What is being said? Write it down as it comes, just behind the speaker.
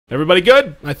Everybody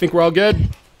good? I think we're all good.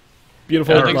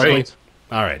 Beautiful. I think lovely. so.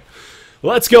 All right.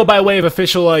 Let's go by way of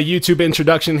official YouTube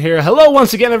introduction here. Hello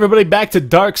once again, everybody. Back to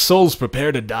Dark Souls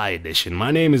Prepare to Die edition. My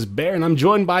name is Baer, and I'm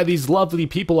joined by these lovely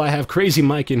people. I have Crazy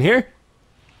Mike in here.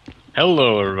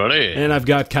 Hello, everybody. And I've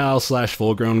got Kyle /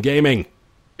 FullGrownGaming.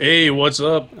 Hey, what's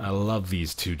up? I love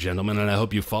these two gentlemen, and I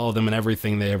hope you follow them in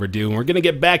everything they ever do. And we're going to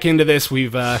get back into this.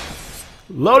 We've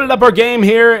loaded up our game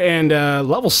here, and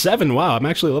level 7. Wow, I'm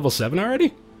actually level 7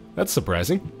 already? That's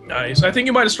surprising. Nice. I think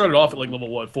you might have started off at like level,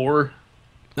 what, 4?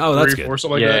 Oh, that's 3, good. 4,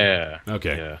 something like that.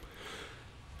 Okay. Yeah.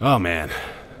 Oh, man.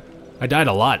 I died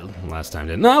a lot last time,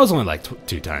 didn't I? No, it was only like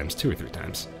 2 times, 2 or 3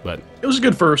 times. But It was a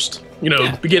good first,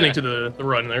 beginning to the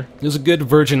run there. it was a good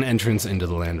virgin entrance into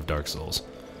the land of Dark Souls.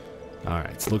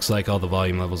 Alright, so it looks like all the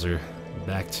volume levels are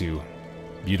back to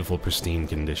beautiful, pristine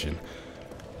condition.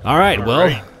 Alright, well,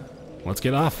 right. let's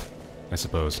get off, I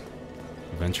suppose.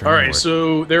 Adventure All right, onward.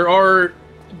 so there are...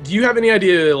 Do you have any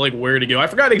idea, like, where to go? I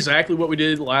forgot exactly what we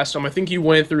did last time. I think you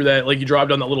went through that, like, you dropped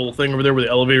down that little thing over there where the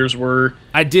elevators were.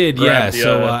 I did, yeah. Grabbed the,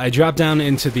 So I dropped down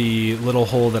into the little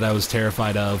hole that I was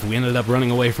terrified of. We ended up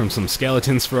running away from some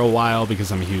skeletons for a while because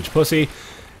I'm a huge pussy.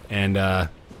 And,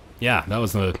 yeah, that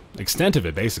was the extent of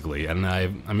it, basically. And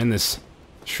I'm in this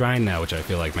shrine now, which I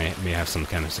feel like may have some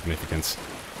kind of significance.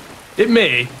 It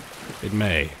may. It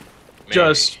may.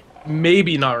 Just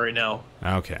maybe not right now.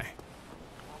 Okay.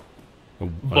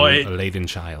 But- A laden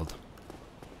child.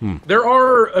 There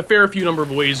are a fair few number of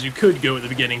ways you could go at the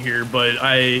beginning here, but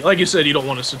like you said, you don't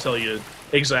want us to tell you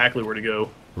exactly where to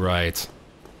go. Right.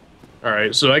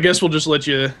 Alright, so I guess we'll just let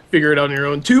you figure it out on your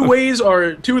own. 2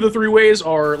 of the 3 ways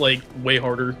are, like, way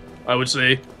harder, I would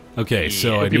say. Okay,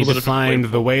 so Yeah, I people need that to have find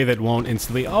played the way that won't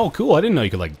instantly... Oh, cool, I didn't know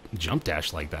you could, like, jump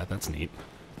dash like that. That's neat.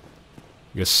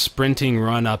 Like a sprinting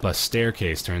run up a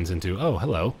staircase turns into... Oh,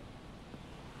 hello.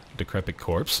 Decrepit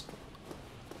corpse.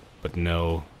 But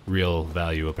no real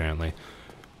value, apparently.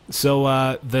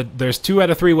 So, there's 2 out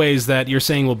of 3 ways that you're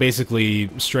saying will basically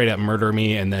straight up murder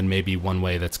me, and then maybe one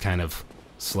way that's kind of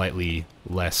slightly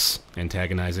less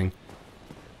antagonizing.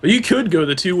 But you could go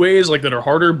the 2 ways, like, that are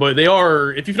harder, but they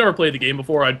are... If you've never played the game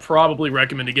before, I'd probably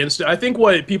recommend against it. I think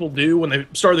what people do when they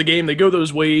start the game, they go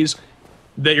those ways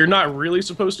that you're not really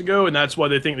supposed to go, and that's why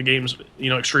they think the game's,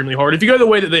 extremely hard. If you go the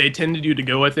way that they intended you to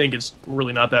go, I think it's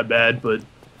really not that bad, but...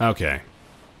 Okay.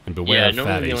 And beware of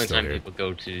normally fatties the only still time here. people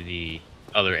go to the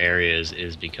other areas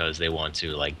is because they want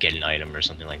to, like, get an item or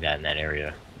something like that in that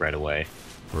area right away.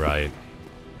 Right.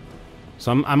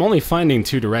 So I'm only finding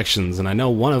 2 directions, and I know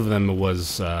one of them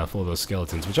was full of those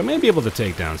skeletons, which I may be able to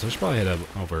take down, so I should probably head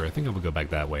over. I think I will go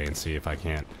back that way and see if I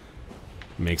can't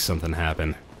make something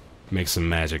happen. Make some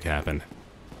magic happen.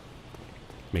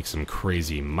 Make some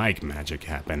crazy Mike magic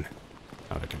happen.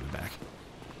 Oh, they're coming back.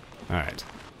 Alright.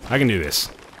 I can do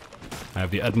this. I have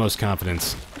the utmost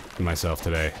confidence in myself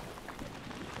today.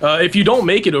 If you don't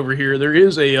make it over here, there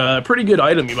is a pretty good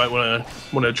item you might want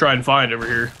to try and find over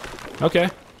here Okay.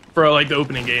 for like the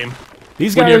opening game.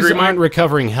 These Would you guys agree, Mike? aren't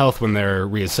recovering health when they're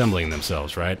reassembling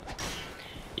themselves, right?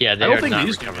 Yeah, they I don't are think not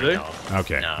these do, recovering do they? health.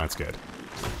 Okay, No. that's good.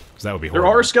 Because that would be There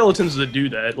horrible. are skeletons that do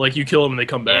that. Like, you kill them and they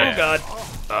come back. Yeah. God.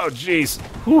 Oh, jeez.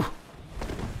 Whew.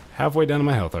 Halfway down to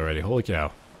my health already. Holy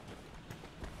cow.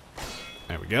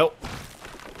 There we go.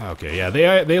 Okay, yeah,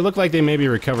 they look like they may be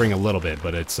recovering a little bit,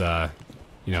 but it's, not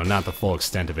the full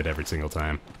extent of it every single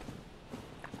time.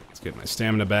 Let's get my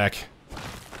stamina back.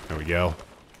 There we go.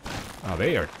 Oh,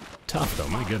 they are tough, though.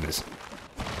 My goodness.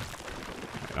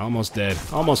 Almost dead.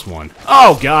 Almost won.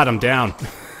 Oh, God, I'm down.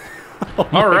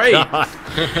 All right. God.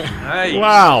 Nice.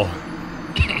 Wow.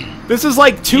 This is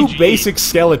like 2 GG. basic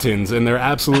skeletons, and they're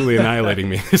absolutely annihilating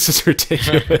me. This is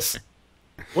ridiculous.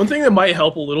 One thing that might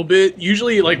help a little bit,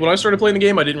 usually, like, when I started playing the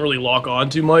game, I didn't really lock on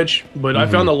too much, but I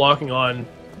found that locking on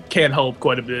can help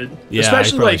quite a bit. Yeah, I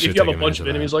Especially, probably like, should if you have take a bunch of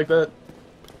advantage enemies of like that.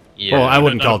 Yeah. Well, I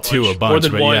wouldn't not call a 2 a bunch. bunch, More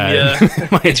than but one, yeah. it's great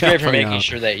for Definitely making not.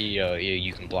 sure that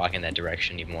you can block in that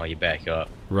direction even while you back up.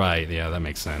 Right, yeah, that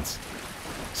makes sense.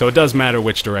 So it does matter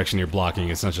which direction you're blocking.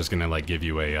 It's not just going to, like, give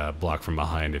you a block from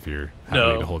behind if you're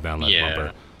having to hold down that Yeah. bumper.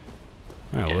 Alright,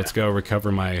 well, Yeah. let's go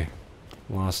recover my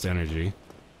lost energy.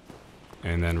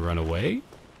 And then run away?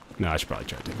 No, I should probably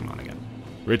try to take him on again.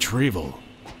 Retrieval.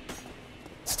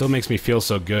 Still makes me feel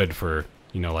so good for,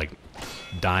 like,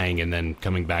 dying and then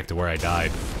coming back to where I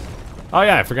died. Oh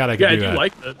yeah, I forgot I could Yeah, I do do that.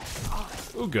 like that.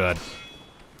 Oh, good.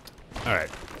 Alright.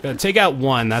 Take out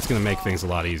 1, that's going to make things a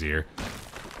lot easier.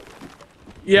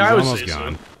 Yeah, He's I would almost say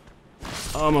gone.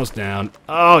 Almost down.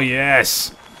 Oh,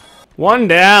 yes! 1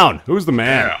 down! Who's the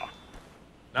man? so.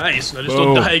 Nice. Now just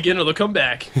Boom. don't die again or they'll come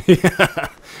back. Yeah.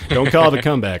 'Don't call it a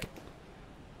comeback.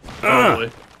 Probably.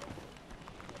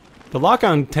 Ah. The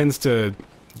lock-on tends to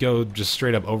go just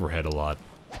straight up overhead a lot.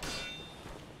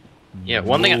 Yeah,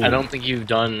 one thing I don't think you've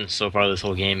done so far this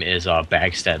whole game is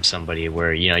backstab somebody.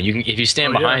 Where you know you can, if you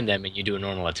stand behind them and you do a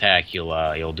normal attack,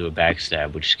 you'll do a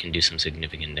backstab, which can do some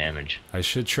significant damage. I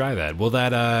should try that. Well,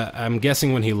 that I'm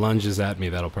guessing when he lunges at me,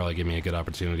 that'll probably give me a good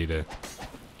opportunity to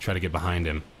try to get behind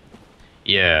him.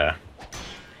 Yeah.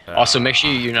 Also, make sure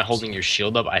you're not holding your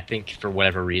shield up. I think for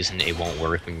whatever reason it won't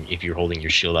work if you're holding your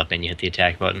shield up and you hit the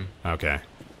attack button. Okay.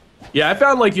 Yeah, I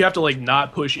found like you have to like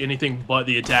not push anything but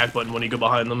the attack button when you go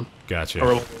behind them. Gotcha.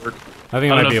 Or it won't work. I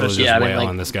think I might be able to just wail like,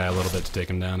 on this guy a little bit to take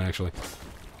him down, actually.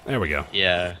 There we go.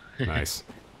 Yeah. Nice.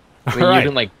 I mean, you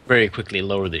can like very quickly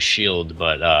lower the shield,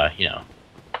 but you know.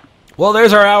 Well,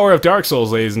 there's our hour of Dark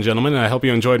Souls, ladies and gentlemen, and I hope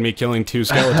you enjoyed me killing 2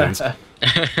 skeletons.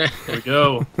 There we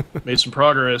go. Made some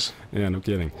progress. Yeah, no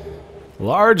kidding.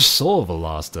 Large soul of a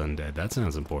lost undead. That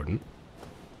sounds important.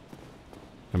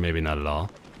 Or maybe not at all.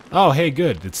 Oh, hey,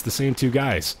 good. It's the same 2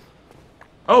 guys.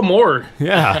 Oh, more.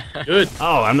 Yeah. Good.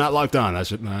 Oh, I'm not locked on. I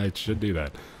should do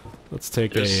that. Let's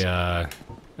take a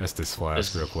Estus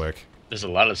flask real quick. There's a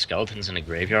lot of skeletons in a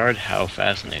graveyard. How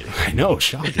fascinating. I know,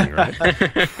 shocking, right?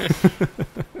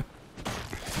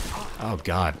 Oh,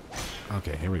 God.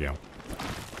 Okay, here we go.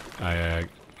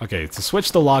 Okay, to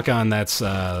switch the lock on, that's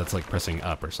like pressing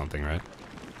up or something, right?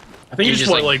 I think you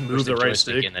just want to like push move the right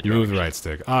stick. You move the right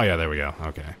stick. Oh, yeah, there we go.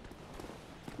 Okay.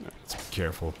 Let's be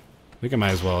careful. I think I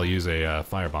might as well use a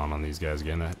firebomb on these guys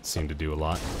again. That seemed to do a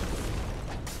lot.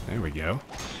 There we go.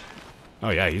 Oh,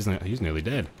 yeah, he's nearly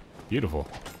dead. Beautiful.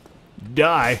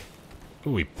 Die!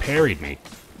 Ooh, he parried me.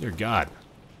 Dear God.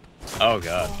 Oh,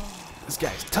 God. This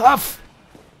guy's tough!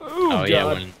 Ooh, Oh, God. yeah,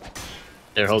 when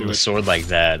they're holding the sword like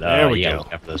that, There we you gotta go.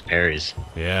 look out for those parries.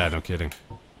 Yeah, no kidding.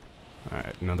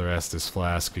 Alright, another Estus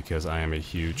flask because I am a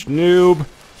huge noob.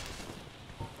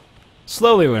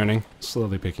 Slowly learning,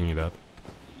 slowly picking it up.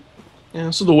 Yeah,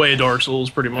 so the way of Dark Souls,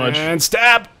 pretty much. And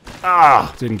stab!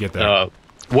 Ah, didn't get that.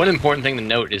 One important thing to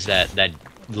note is that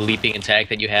leaping attack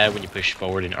that you have when you push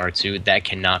forward in R2, that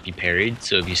cannot be parried.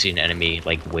 So if you see an enemy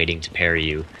like waiting to parry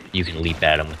you, you can leap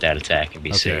at them with that attack and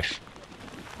be safe.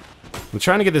 I'm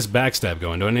trying to get this backstab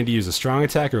going. Do I need to use a strong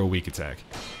attack or a weak attack?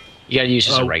 You gotta use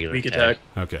just a regular weak attack.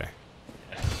 Okay.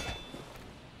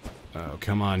 Oh,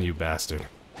 come on, you bastard.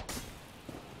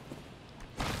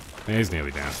 He's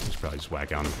nearly down. Let's probably just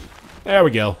whack on him. There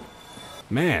we go.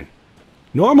 Man,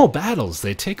 normal battles,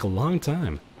 they take a long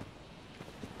time.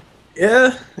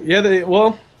 Yeah,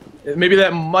 well, maybe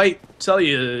that might tell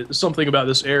you something about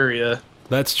this area.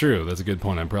 That's true. That's a good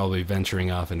point. I'm probably venturing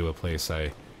off into a place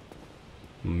I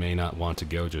may not want to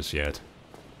go just yet.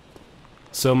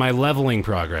 So my leveling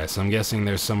progress, I'm guessing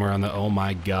there's somewhere on the... Oh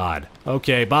my God.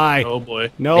 Okay, bye. Oh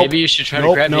boy. Nope. Maybe you should try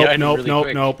to grab the item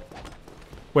really quick.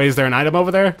 Wait, is there an item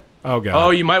over there? Oh God. Oh,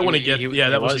 you might want to get... Yeah,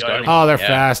 that was the item. Oh, they're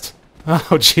fast.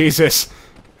 Oh, Jesus.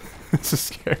 This is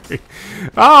scary.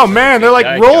 Oh, man, they're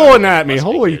like rolling at me.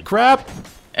 Holy crap.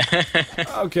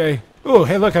 Okay. Oh,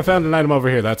 hey, look, I found an item over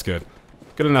here. That's good.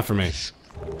 Good enough for me.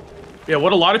 Yeah,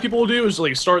 what a lot of people will do is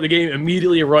like start the game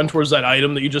immediately and run towards that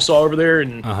item that you just saw over there,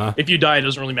 and if you die, it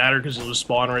doesn't really matter because it'll just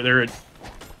spawn right there.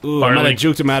 Ooh, I might have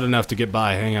juked him out enough to get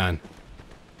by. Hang on.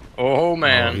 Oh,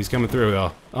 man. Oh, he's coming through,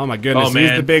 though. Oh, my goodness.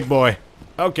 He's the big boy.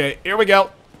 Okay, here we go.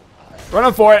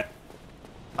 Running for it.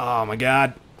 Oh, my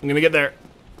God. I'm going to get there.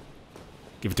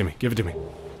 Give it to me. Give it to me.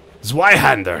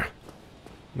 Zweihander.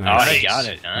 Nice. Oh, he got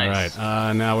it. Nice. All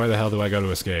right. Now, where the hell do I go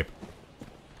to escape?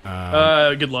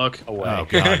 Good luck. Away. Oh,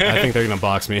 God. I think they're going to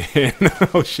box me in.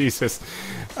 Oh, Jesus.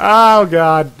 Oh,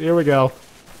 God. Here we go.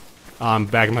 Oh, I'm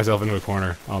backing myself into a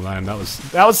corner. Oh, man. That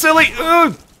was silly.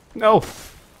 Ugh! No.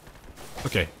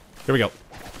 Okay. Here we go.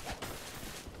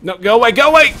 No, go away. Go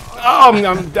away. Oh,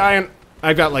 I'm dying.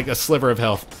 I've got like a sliver of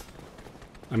health.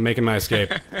 I'm making my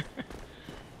escape.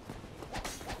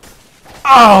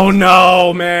 Oh,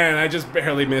 no, man. I just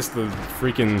barely missed the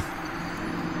freaking...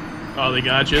 Oh, they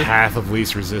got you. Path of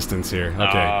least resistance here.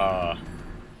 Okay.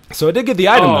 So I did get the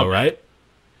item, though, right?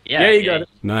 Yeah, you got it.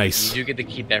 Nice. You do get to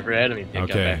keep every item you pick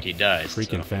up after he dies.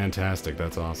 Freaking fantastic.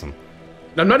 That's awesome.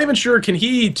 I'm not even sure. Can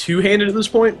he two-handed at this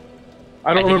point?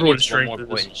 I don't remember what his strength is.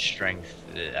 Point in strength.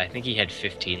 I think he had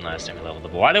 15 last time he leveled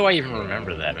up. Why do I even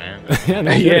remember that, man? Yeah,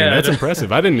 no, yeah, that's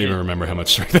impressive. I didn't even remember how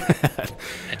much strength I had.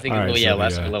 I think, well, yeah,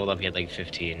 last time he leveled up, he had like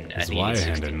 15. I think he had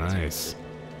 16. Nice.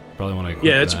 Probably want to.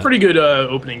 Yeah, it's a pretty good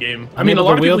opening game. I mean, a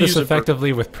lot of people use this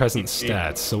effectively with present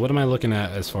stats. So what am I looking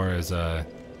at as far as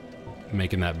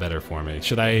making that better for me?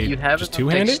 Should I just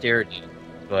two-hand it?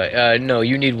 But no,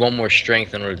 you need one more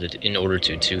strength in order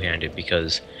to two-hand it,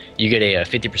 because you get a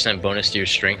 50% bonus to your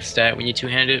strength stat when you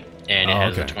two-hand it, and it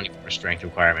has a 24 strength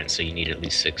requirement, so you need at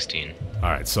least 16.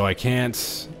 Alright, so I can't...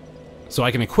 So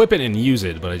I can equip it and use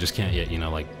it, but I just can't yet, you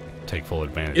know, like, take full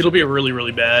advantage. It'll be really,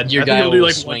 really bad. Your I think guy he'll do will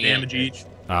like swing 1 damage each.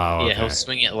 Oh, okay. Yeah, he'll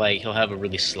swing it like, he'll have a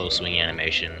really slow swing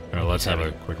animation. Alright, let's have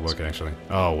a quick look, actually.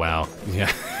 Oh, wow.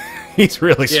 Yeah. He's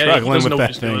really struggling with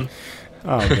that thing.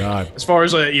 Oh, God. As far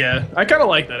as, yeah, I kind of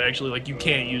like that, actually. Like, you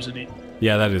can't use it.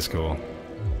 Yeah, that is cool.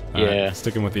 Yeah. Right,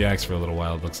 sticking with the axe for a little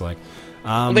while, it looks like.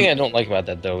 One thing I don't like about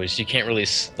that, though, is you can't really,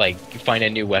 like, find a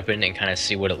new weapon and kind of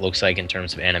see what it looks like in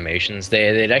terms of animations.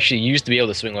 They'd actually used to be able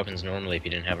to swing weapons normally if you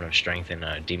didn't have enough strength in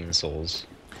Demon Souls.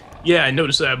 Yeah, I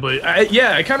noticed that, but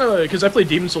I kind of, because I played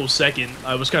Demon Souls 2nd,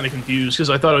 I was kind of confused,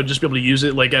 because I thought I'd just be able to use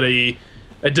it, like, at a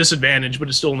disadvantage, but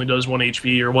it still only does 1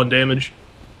 HP or 1 damage.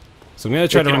 So I'm going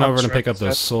to try to run over and pick up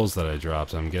those souls that I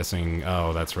dropped. I'm guessing...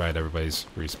 Oh, that's right, everybody's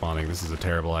respawning. This is a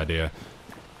terrible idea.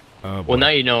 Oh, well, now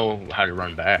you know how to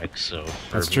run back, so...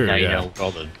 That's true, now yeah. you know where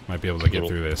all the might be able to get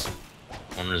through this.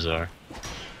 corners are.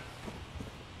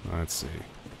 Let's see.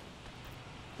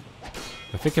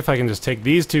 I think if I can just take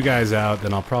these 2 guys out,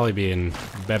 then I'll probably be in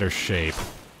better shape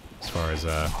as far as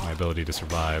my ability to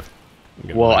survive.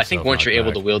 Well, I think once you're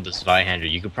able to wield the Zweihander,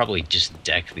 you could probably just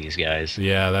deck these guys.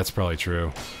 Yeah, that's probably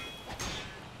true.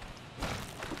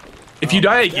 If you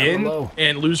die again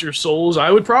and lose your souls, I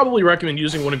would probably recommend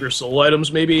using one of your soul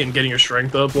items, maybe, and getting your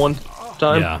strength up 1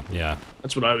 time. Yeah, yeah.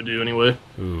 That's what I would do, anyway.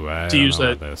 Ooh, I to use don't know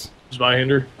that about this.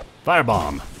 Zweihander.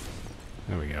 Firebomb!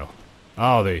 There we go.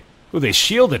 Oh, they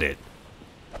shielded it!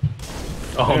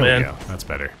 Oh, there man. We go. That's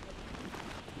better.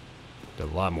 Did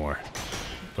a lot more.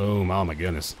 Boom, oh my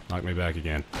goodness. Knock me back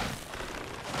again.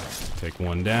 Take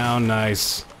 1 down,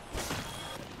 nice.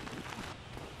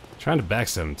 Trying to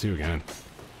backstab him too again.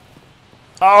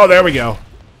 Oh, there we go.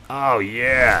 Oh,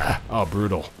 yeah. Oh,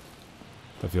 brutal.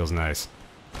 That feels nice.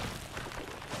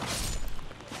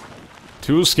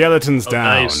 2 skeletons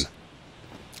down. Nice.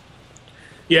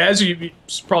 Yeah, as you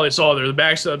probably saw there, the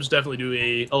backstabs definitely do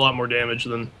a lot more damage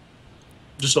than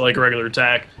just like a regular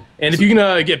attack. And if you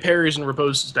can get parries and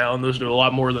reposes down, those do a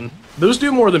lot more than... Those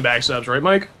do more than backstabs, right,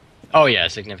 Mike? Oh, yeah,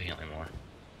 significantly more.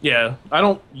 Yeah, I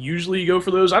don't usually go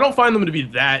for those. I don't find them to be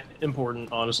that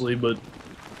important, honestly, but...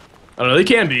 I don't know, they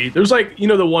can be. There's like, you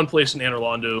know, the one place in Anor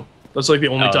Londo. That's like the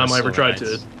only time I ever tried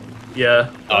to... Yeah.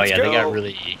 Oh, yeah, they got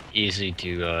really easy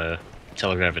to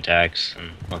telegraph attacks and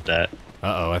like that.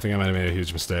 Uh-oh, I think I might have made a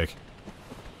huge mistake.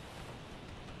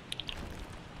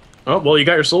 Oh, well, you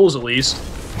got your souls at least.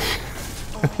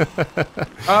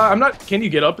 I'm not... Can you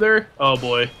get up there? Oh,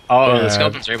 boy. Oh, the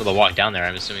skeletons are able to walk down there.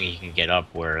 I'm assuming you can get up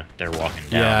where they're walking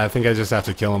down. Yeah, I think I just have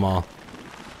to kill them all.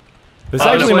 This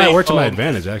actually might work to my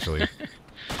advantage, actually.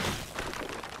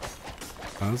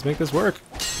 Let's make this work.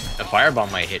 A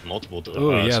firebomb might hit multiple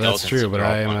Oh, yeah, that's true, but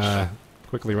I am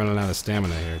quickly running out of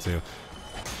stamina here, too.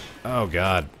 Oh,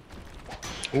 God.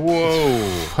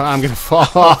 Whoa. I'm gonna fall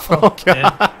off. Oh,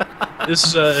 God. This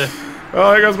is,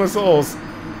 Oh, there goes my souls.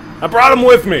 I brought them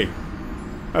with me.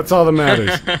 That's all that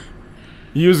matters.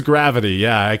 Use gravity.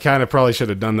 Yeah, I kind of probably should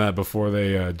have done that before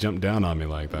they jumped down on me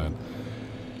like that.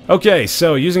 Okay,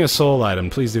 so using a soul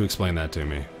item, please do explain that to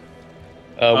me.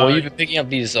 Well, you've been picking up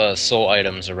these soul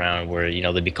items around where, you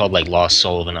know, they'd be called, like, Lost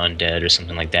Soul of an Undead or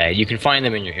something like that. You can find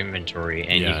them in your inventory,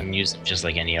 and you can use them just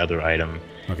like any other item.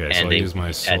 Okay, so I use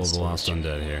my Soul of the Lost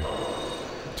Undead here.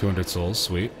 200 souls,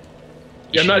 sweet.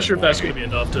 Yeah, I'm not sure if that's going to be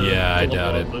enough to... Yeah, I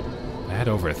doubt it. I had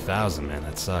over 1,000, man,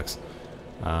 that sucks.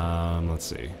 Let's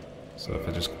see. So if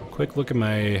I just quick look at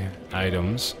my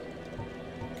items...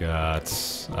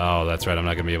 Got... Oh, that's right, I'm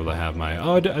not going to be able to have my...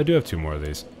 Oh, I do have 2 more of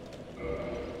these.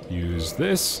 Use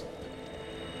this.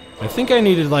 I think I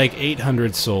needed like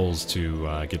 800 souls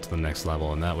to get to the next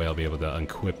level, and that way I'll be able to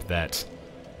unequip that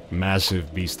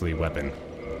massive beastly weapon.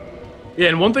 Yeah,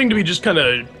 and one thing to be just kind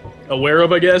of aware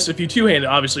of, I guess, if you two-hand it,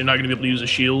 obviously you're not going to be able to use a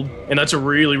shield, and that's a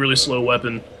really, really slow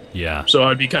weapon. Yeah. So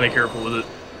I'd be kind of careful with it.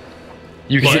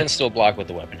 You can still block with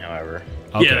the weapon, however.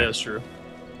 Okay. Yeah, that's true.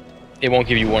 It won't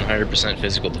give you 100%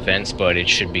 physical defense, but it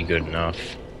should be good enough.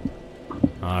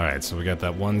 Alright, so we got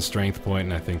that 1 strength point,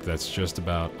 and I think that's just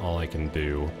about all I can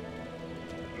do.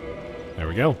 There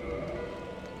we go.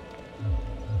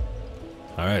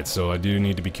 Alright, so I do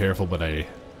need to be careful, but I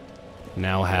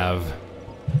now have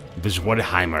the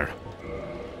Zweihander,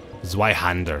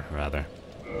 rather.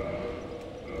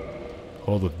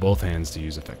 Hold with both hands to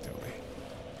use effectively.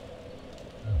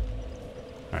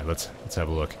 Alright, let's have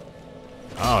a look.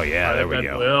 Oh yeah, there we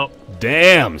go. Well,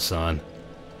 damn, son.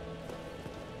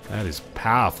 That is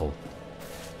powerful.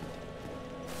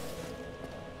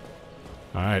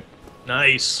 Alright.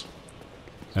 nice.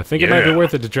 I think it might be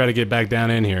worth it to try to get back down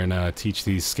in here and teach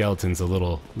these skeletons a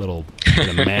little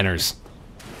manners.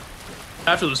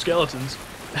 After the skeletons.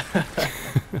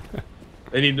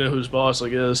 They need to know who's boss, I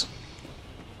guess.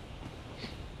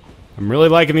 I'm really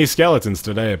liking these skeletons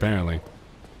today, apparently.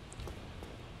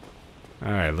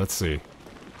 Alright, let's see.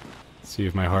 Let's see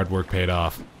if my hard work paid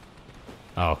off.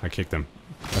 Oh, I kicked him.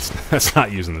 That's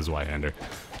not using the Zweihander.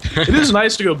 It is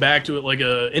nice to go back to it like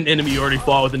an enemy you already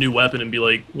fought with a new weapon and be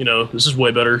like, you know, this is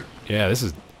way better. Yeah, this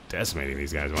is decimating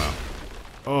these guys. Wow.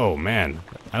 Oh, man.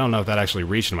 I don't know if that actually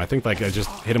reached him. I think like I just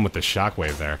hit him with the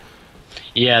shockwave there.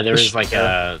 Yeah, there was like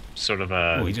a sort of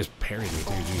a... Oh, he just parried me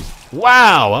too, jeez.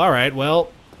 Wow! Alright,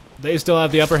 well, they still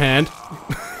have the upper hand.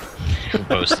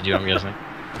 Posted you, I'm guessing.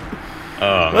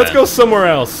 Oh, let's man. go somewhere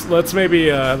else. Let's maybe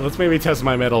test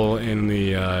my metal in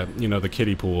the you know, the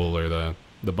kiddie pool or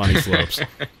the bunny slopes.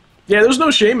 Yeah, there's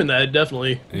no shame in that,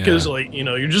 definitely, Yeah. because like, you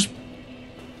know, you're just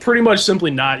pretty much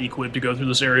simply not equipped to go through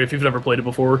this area if you've never played it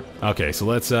before. Okay, so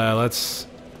let's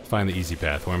find the easy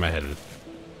path. Where am I headed?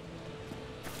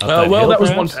 Up Well, hill, that was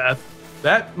one perhaps? path.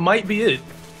 That might be it.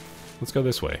 Let's go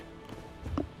this way.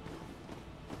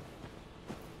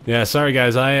 Yeah, sorry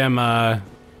guys,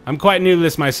 I'm quite new to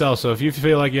this myself, so if you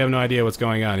feel like you have no idea what's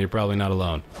going on, you're probably not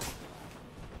alone.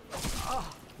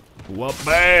 Well,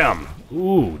 bam!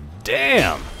 Ooh,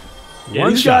 damn! Yeah,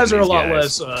 these guys are a lot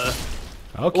less, Okay.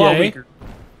 a lot weaker.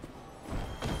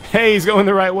 Hey, he's going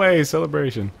the right way.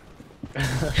 Celebration.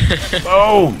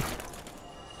 Boom!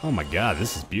 Oh my god,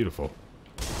 this is beautiful.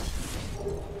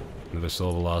 Another soul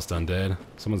of the lost undead.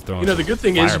 Someone's throwing. You know, the good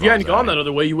thing is, if you hadn't gone that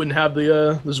other way, you wouldn't have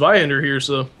the Zweihander here,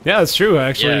 so... Yeah, that's true. I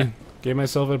actually gave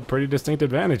myself a pretty distinct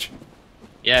advantage.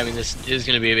 Yeah, I mean, this is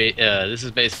going to be this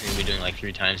is basically going to be doing like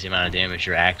 3 times the amount of damage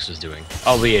your axe was doing.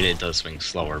 Albeit it does swing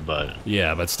slower, but...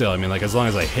 Yeah, but still, I mean, like, as long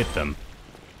as I hit them,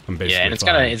 I'm basically Yeah, and it's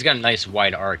fine. got a nice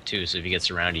wide arc, too, so if you get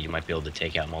surrounded, you might be able to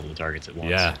take out multiple targets at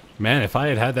once. Yeah. Man, if I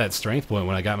had had that strength point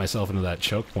when I got myself into that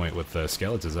choke point with the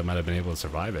skeletons, I might have been able to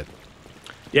survive it.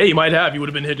 Yeah, you might have. You would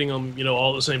have been hitting them, you know,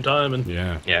 all at the same time. And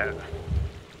Yeah. Yeah.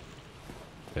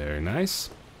 Very nice.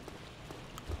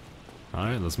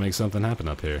 Alright, let's make something happen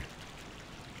up here.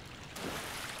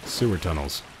 Sewer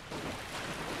tunnels.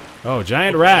 Oh,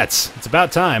 giant rats! It's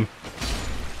about time.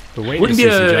 Been waiting wouldn't to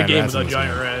be see some a giant game rats in without this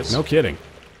giant game. rats. No kidding.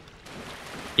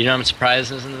 You know what I'm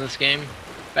surprised isn't in this game?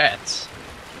 Bats.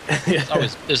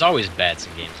 There's always bats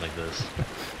in games like this.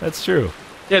 That's true.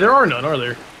 Yeah, there are none, are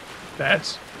there?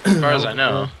 Bats. As far as I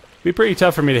know. It'd be pretty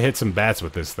tough for me to hit some bats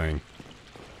with this thing.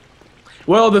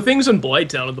 Well, the things in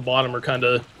Blighttown at the bottom are kind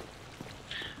of...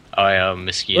 Oh, yeah,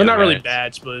 mosquito. Well, not really rats.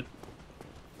 bats, but...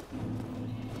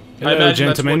 Hello, I imagine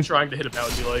gentlemen. that's what trying to hit a bat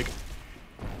would be like.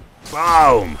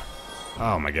 Boom!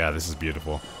 Oh my god, this is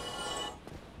beautiful.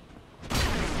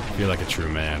 I feel like a true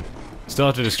man. Still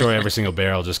have to destroy every single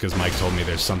barrel just because Mike told me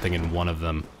there's something in one of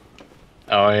them.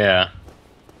 Oh, yeah.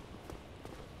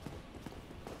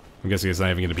 I'm guessing it's not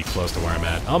even going to be close to where I'm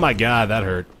at. Oh my god, that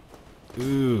hurt.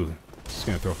 Ooh. Just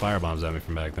going to throw firebombs at me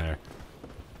from back there.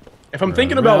 If I'm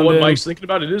thinking about around what him. Mike's thinking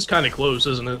about, it is kind of close,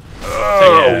 isn't it?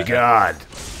 Oh Yeah. god.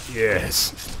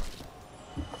 Yes.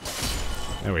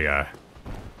 There we are.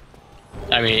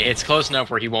 I mean, it's close enough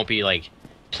where he won't be, like,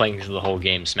 playing through the whole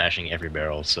game smashing every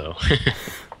barrel, so...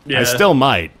 Yeah. I still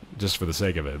might, just for the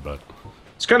sake of it, but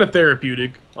It's kind of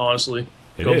therapeutic, honestly.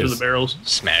 It Going through is. the barrels.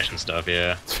 Smashing stuff,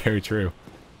 yeah. it's very true.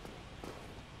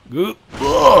 Ugh.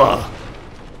 Ugh.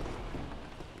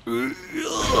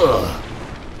 Ugh.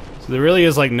 So there really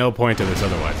is like no point to this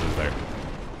otherwise, is there?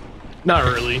 Not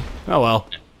really. Oh well.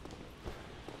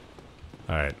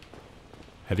 Alright.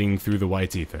 Heading through the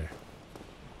white ether.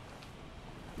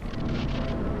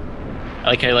 I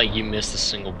like how, like, you missed a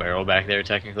single barrel back there,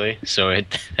 technically, so that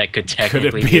could Could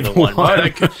technically it be be the the one. one?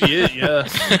 That could be it, yeah.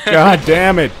 God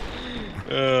damn it!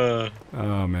 Uh,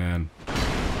 Oh man.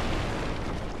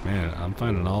 Man, I'm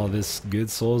finding all of this good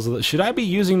souls of the... Should I be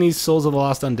using these souls of the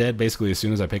lost undead basically as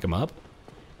soon as I pick them up?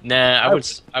 nah,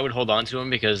 I would hold on to them,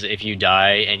 because if you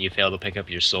die and you fail to pick up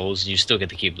your souls, you still get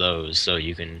to keep those, so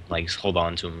you can, like, hold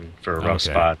on to them for a rough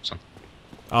Okay. spot or something.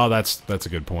 Oh, that's a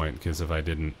good point, because if I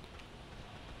didn't...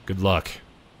 Good luck.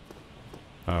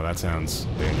 Oh, that sounds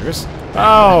dangerous.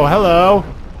 Oh, hello!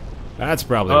 That's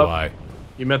probably why.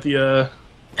 You met the,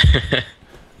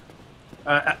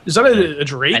 is that a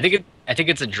Drake? I think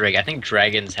it's a drake. I think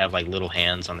dragons have, like, little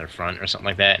hands on their front or something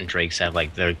like that, and drakes have,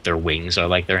 like, their wings are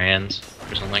like their hands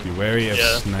or something. Be wary of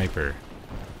Yeah. sniper.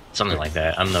 Something like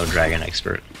that. I'm no dragon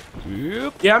expert.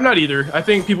 Yep. Yeah, I'm not either. I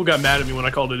think people got mad at me when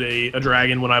I called it a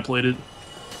dragon when I played it.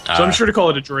 So I'm sure to call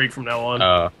it a Drake from now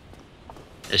on.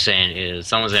 They're saying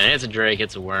someone's saying it's a drake,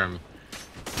 it's a worm.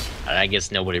 I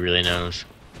guess nobody really knows.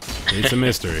 It's a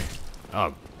mystery.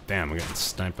 Oh, damn, we're getting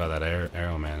sniped by that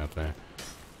arrow man up there.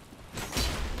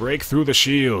 Break through the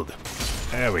shield.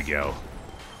 There we go.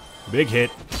 Big hit.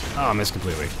 Oh, I missed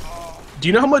completely. Do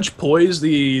you know how much poise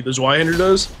the Zweihander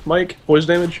does, Mike? Poise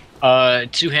damage?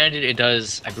 Two-handed, it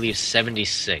does, I believe,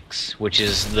 76, which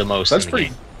is the most. That's in the pretty.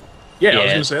 game. Yeah, I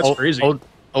was gonna say that's crazy.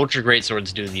 Ultra great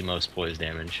swords do the most poise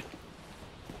damage.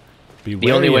 Be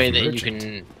The only wary way of that merchant. you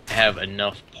can have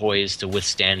enough poise to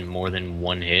withstand more than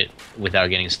one hit without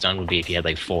getting stunned would be if you had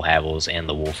like full Havels and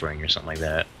the Wolf Ring or something like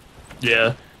that.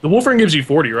 Yeah, the Wolf Ring gives you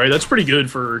 40, right? That's pretty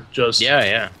good for just.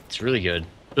 Yeah, it's really good.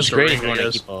 Just It's great a if you ring, I want to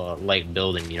guess. keep a light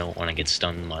build and you don't want to get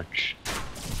stunned much.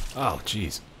 Oh,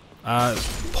 jeez.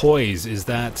 Poise, is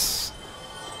that...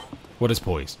 What is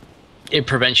poise? It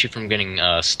prevents you from getting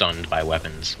stunned by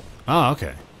weapons. Oh,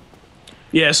 okay.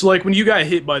 Yeah, so like when you got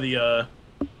hit by the,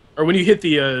 or when you hit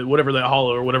the whatever that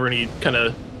hollow or whatever, and he kind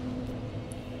of,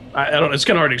 I don't know, it's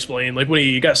kind of hard to explain. Like when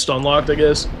he got stun locked, I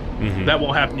guess that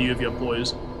won't happen to you if you have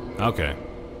poise. Okay.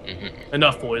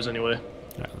 Enough poise anyway.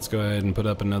 All right, let's go ahead and put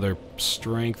up another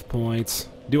strength point.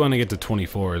 Do want to get to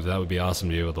 24. That would be awesome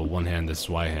to be able to one-hand this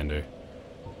Zweihander.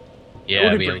 Yeah,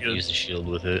 would I'd be be able pretty to good. use the shield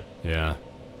with it. Yeah.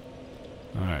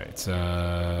 Alright,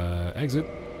 exit.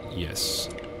 Yes.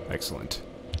 Excellent.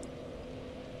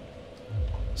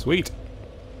 Sweet.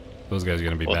 Those guys are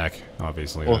going to be back,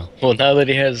 obviously. now. Well, now that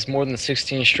he has more than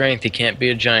 16 strength, he can't be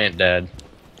a giant, Dad.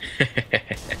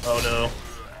 Oh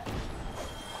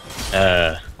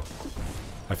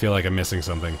I feel like I'm missing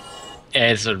something.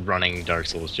 It's a running Dark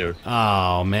Souls joke.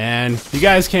 Oh, man. You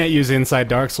guys can't use inside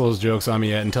Dark Souls jokes on me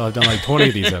yet until I've done like 20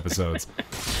 of these episodes.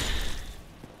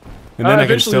 And then I can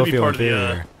eventually still be feel part of the,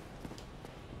 inferior.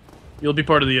 You'll be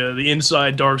part of the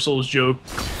inside Dark Souls joke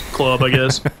club, I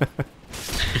guess.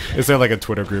 Is there like a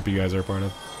Twitter group you guys are a part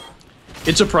of?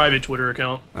 It's a private Twitter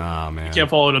account. Oh, man. Can't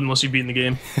follow it unless you've beaten the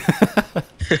game.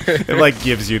 It like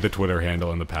gives you the Twitter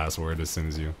handle and the password as soon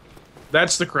as you...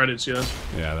 That's the credits, yeah.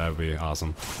 Yeah, that would be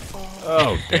awesome.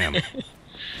 Oh, damn.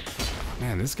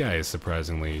 Man, this guy is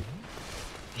surprisingly...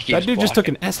 That dude just took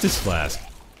an Estus flask.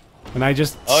 And I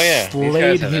just Oh, yeah, these guys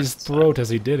slayed have his Estus throat as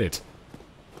he did it.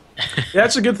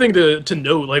 That's a good thing to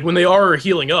note. Like when they are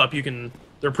healing up,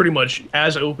 they're pretty much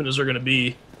as open as they're gonna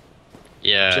be.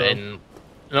 Yeah, So- and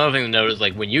another thing to note is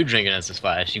like when you drink an Estus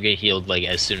Flash, you get healed like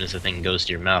as soon as the thing goes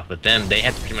to your mouth. But them, they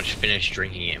have to pretty much finish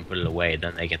drinking it and put it away.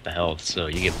 Then they get the health, so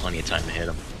you get plenty of time to hit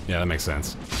them. Yeah, that makes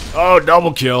sense. Oh,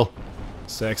 double kill.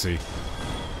 Sexy.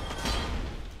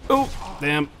 Oh,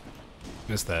 damn.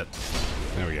 Missed that.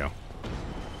 There we go.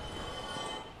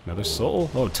 Another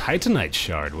soul. Oh, Titanite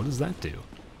shard. What does that do?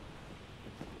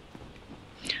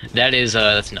 That is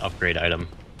that's an upgrade item.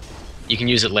 You can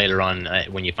use it later on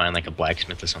when you find like a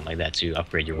blacksmith or something like that to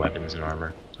upgrade your weapons and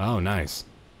armor. Oh, nice.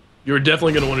 You're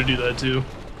definitely gonna want to do that too.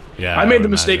 Yeah, I made would the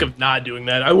mistake imagine. of not doing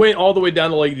that. I went all the way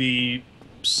down to like the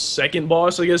second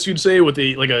boss, I guess you'd say, with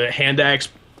the like a hand axe,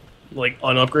 like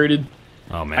unupgraded.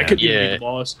 Oh, man. I couldn't even Yeah. beat the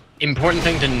boss. Important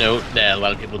thing to note that a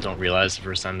lot of people don't realize the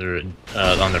first time they're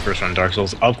on their first run of Dark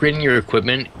Souls, upgrading your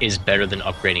equipment is better than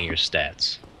upgrading your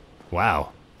stats. Wow.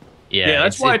 Yeah,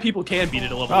 that's it's- why people can beat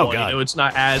it at level Oh, 1. God. You know, it's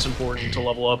not as important to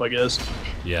level up, I guess.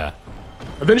 Yeah.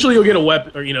 Eventually, you'll get a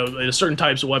weapon, or certain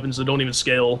types of weapons that don't even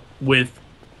scale with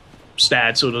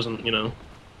stats, so it doesn't, doesn't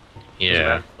Yeah.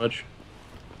 matter much.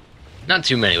 Not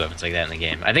too many weapons like that in the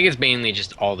game. I think it's mainly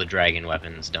just all the dragon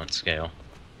weapons don't scale.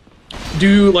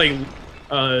 Do like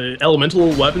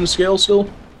elemental weapons scale still?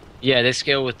 Yeah, they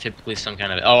scale with typically some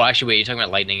kind of... Oh, actually, wait, you're talking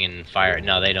about lightning and fire.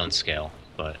 No, they don't scale,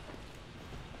 but...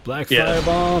 Black Yeah. fire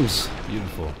bombs.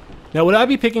 Beautiful. Now, would I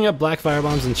be picking up black fire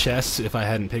bombs in chests if I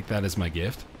hadn't picked that as my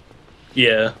gift?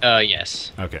 Yeah.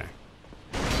 Yes. Okay.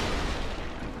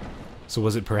 So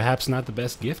was it perhaps not the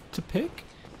best gift to pick?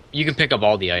 You can pick up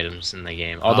all the items in the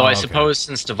game. Although I okay. suppose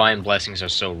since Divine Blessings are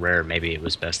so rare, maybe it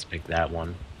was best to pick that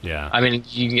one. Yeah. I mean,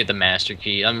 you can get the Master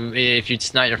Key. If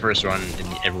it's not your first run,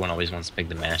 everyone always wants to pick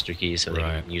the Master Key so they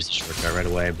Right. can use the shortcut right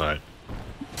away, but...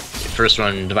 First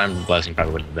run, Divine Blessing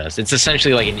probably would be the best. It's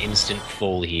essentially like an instant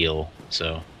full heal,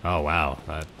 so... Oh, wow.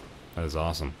 That is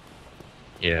awesome.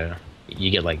 Yeah.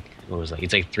 You get like... What was it, like?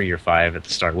 It's like 3 or 5 at the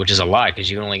start, which is a lot, because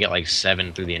you can only get like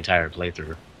 7 through the entire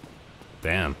playthrough.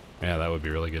 Damn. Yeah, that would be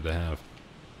really good to have.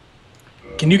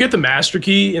 Can you get the master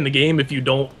key in the game if you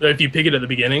pick it at the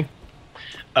beginning?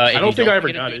 I don't think I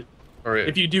ever got it. Or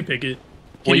If you do pick it,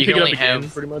 Well, can you you pick can it up only again,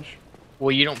 have- pretty much?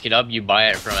 Well, you don't get up. You buy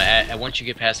it from. Once you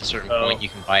get past a certain Oh. point, you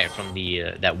can buy it from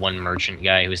the that one merchant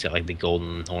guy who's got like the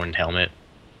golden horned helmet.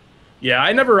 Yeah,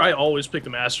 I always pick the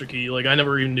master key. Like, I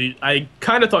never even need... I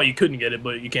kind of thought you couldn't get it,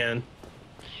 but you can.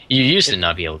 You used to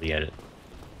not be able to get it.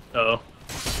 Oh.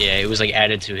 Yeah, it was like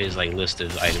added to his like list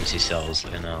of items he sells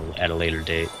at a later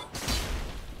date.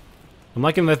 I'm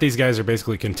liking that these guys are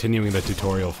basically continuing the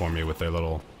tutorial for me with their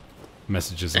little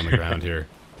messages on the ground here.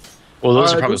 Well,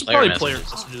 those are probably those player player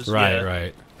messages. messages. Right, yeah.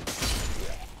 right.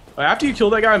 After you kill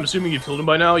that guy, I'm assuming you've killed him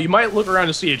by now. You might look around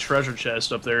to see a treasure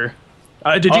chest up there.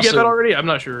 Did you get that already? I'm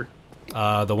not sure.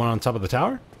 The one on top of the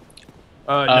tower?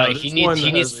 No, he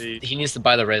needs to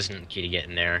buy the resident key to get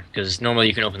in there, because normally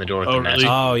you can open the door with the really? master.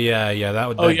 Oh yeah,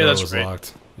 that Oh, yeah, door that's was right.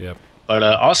 locked. Yep. But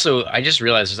also, I just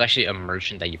realized there's actually a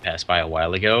merchant that you passed by a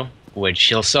while ago, which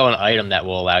he'll sell an item that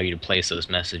will allow you to place those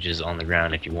messages on the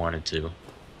ground if you wanted to.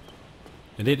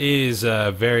 And it is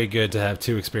very good to have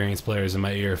 2 experienced players in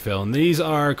my ear, Phil. And these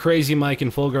are Crazy Mike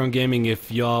and Full Grown Gaming.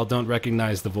 If y'all don't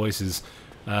recognize the voices,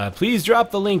 please drop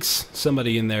the links,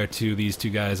 somebody in there, to these 2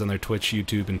 guys on their Twitch,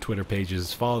 YouTube, and Twitter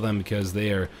pages. Follow them because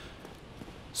they are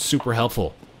super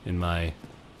helpful in my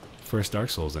first Dark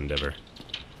Souls endeavor.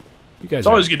 You guys It's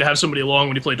always good to have somebody along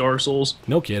when you play Dark Souls.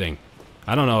 No kidding.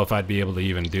 I don't know if I'd be able to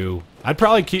even do... I'd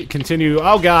probably continue...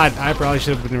 Oh god, I probably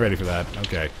should have been ready for that.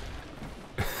 Okay.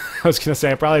 I was gonna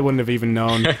say, I probably wouldn't have even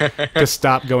known to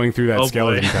stop going through that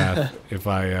skeleton path if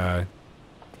I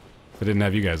didn't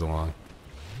have you guys along.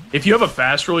 If you have a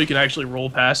fast roll, you can actually roll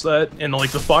past that, and like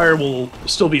the fire will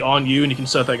still be on you, and you can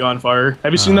set that guy on fire.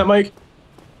 Have you seen that, Mike?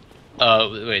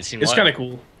 Wait, seen what? It's kind of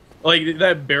cool. Like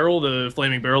that barrel, the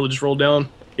flaming barrel that just rolled down.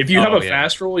 If you have a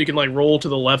fast roll, you can like roll to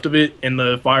the left of it, and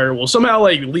the fire will somehow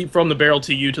like leap from the barrel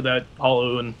to you to that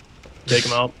hollow and take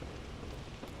him out.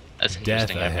 That's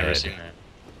interesting. Death I've never ahead. seen that.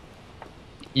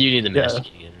 You need the master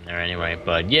key in there anyway,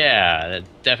 but yeah,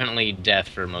 definitely death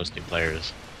for most new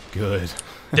players. Good.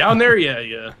 Down there,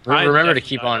 yeah. Remember to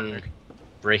keep on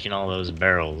breaking all those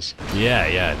barrels.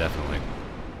 Yeah, definitely.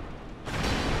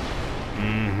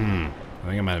 I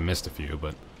think I might have missed a few,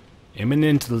 but...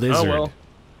 Imminent Lizard. Oh, well.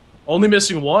 Only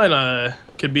missing one,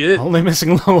 could be it. Only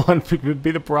missing one would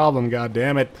be the problem, god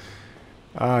damn it.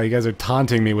 You guys are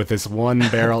taunting me with this one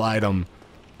barrel item.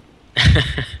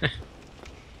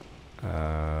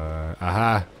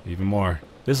 Aha, even more.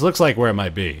 This looks like where it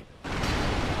might be.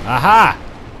 Aha!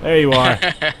 There you are.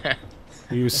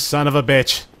 You son of a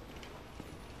bitch.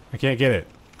 I can't get it.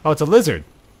 Oh, it's a lizard.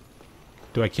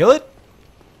 Do I kill it?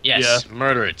 Yes,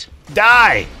 murder it.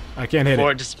 Die! I can't hit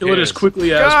Before it. it disappears. Kill it as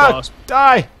quickly as God, possible.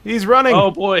 die! He's running!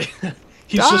 Oh boy.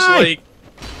 He's Die! just like...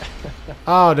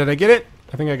 Oh, did I get it?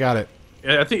 I think I got it.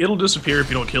 Yeah, I think it'll disappear if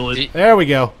you don't kill it. There we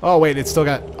go. Oh, wait, it's still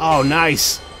got... Oh,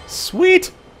 nice.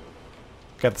 Sweet!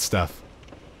 Got the stuff.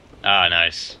 Ah,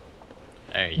 nice.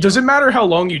 There you Does it matter how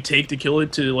long you take to kill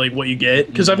it to, like, what you get?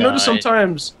 Because I've noticed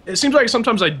sometimes... It seems like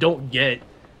sometimes I don't get,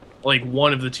 like,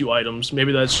 one of the 2 items.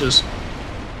 Maybe that's just...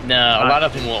 No, a lot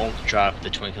of them will only drop the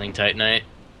Twinkling Titanite,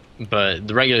 but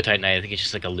the regular Titanite, I think it's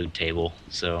just like a loot table,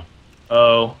 so...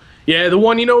 Oh. Yeah, the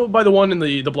one, you know, by the one in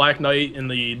the Black Knight in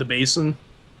the basin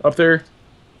up there?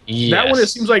 Yes. That one, it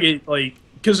seems like it, like...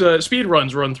 Because speed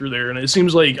runs run through there, and it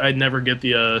seems like I'd never get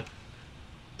the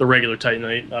regular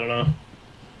Titanite. I don't know.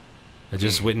 I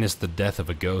just witnessed the death of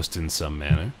a ghost in some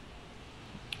manner.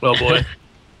 Well, boy.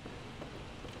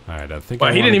 Alright, I think But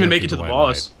I he wanna didn't even go make it through to the White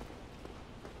boss.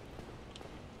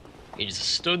 He just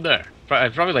stood there.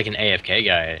 Probably like an AFK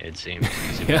guy, it seems.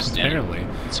 Light. Yeah, apparently.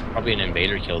 It's probably an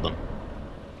invader killed him.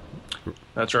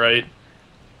 That's right.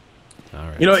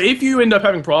 Alright. You know, if you end up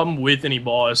having a problem with any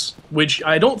boss, which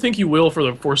I don't think you will for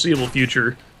the foreseeable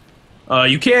future,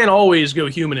 you can always go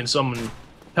human and summon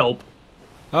help.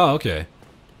 Oh, okay.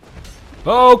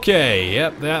 Okay,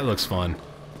 yep, that looks fun.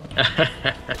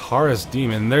 Taurus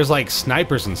Demon. There's like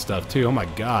snipers and stuff too. Oh my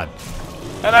god.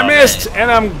 And I missed! Man.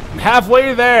 And I'm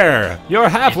halfway there! You're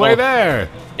halfway there!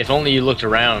 If only you looked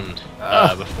around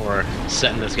before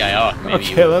setting this guy off. Maybe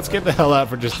Okay, let's get the hell out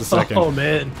for just a second. Oh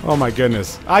man. Oh my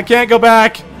goodness. I can't go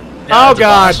back! Yeah, Oh it's a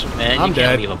god! boss room, man. I'm you dead.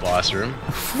 can't leave a boss room.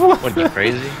 What are you,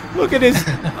 crazy? Look at his...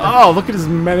 Oh, look at his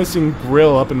menacing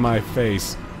grill up in my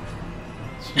face.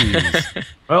 Jeez.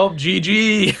 Well,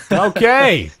 GG.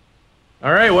 Okay!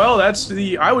 Alright, well, that's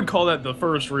the... I would call that the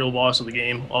first real boss of the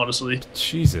game, honestly.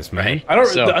 Jesus, man. Right? I don't...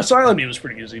 So- the Asylum Beam was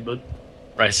pretty easy, but...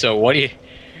 Right, so what do you...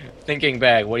 Thinking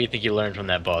back, what do you think you learned from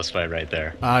that boss fight right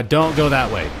there? Don't go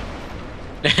that way.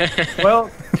 Well,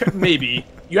 maybe.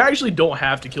 You actually don't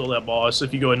have to kill that boss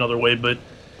if you go another way, but...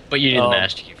 But you need the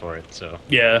master key for it, so...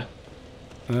 Yeah.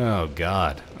 Oh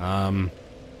god. I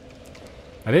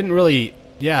didn't really...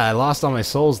 Yeah, I lost all my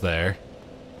souls there.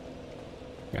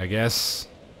 I guess...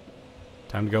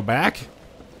 Time to go back?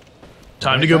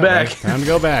 Time to go back. Time to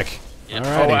go back. Yeah.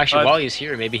 Alrighty. Oh, actually, while he's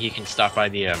here, maybe he can stop by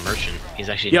the merchant. He's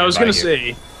actually Yeah, I was nearby gonna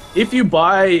here. say, if you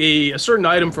buy a certain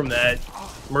item from that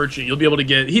merchant, you'll be able to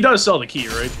get... He does sell the key,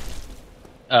 right?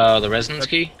 The resonance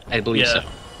key? I believe Yeah. so. I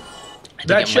think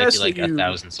That it might be chest like that you-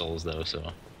 1,000 souls, though,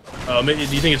 so... Do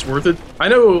you think it's worth it? I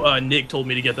know Nick told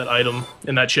me to get that item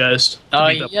in that chest.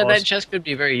 Yeah, that chest could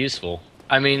be very useful.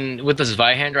 I mean, with the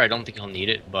Zweihander, I don't think he'll need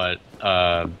it, but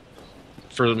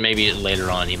for maybe later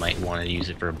on, he might want to use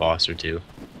it for a boss or two.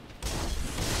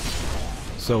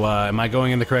 So, am I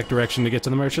going in the correct direction to get to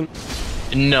the merchant?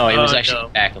 No, it was actually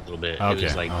back a little bit. Okay, it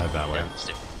was like, I'll head that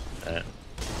way.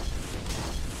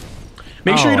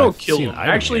 Make sure you don't kill him.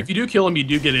 Actually, if you do kill him, you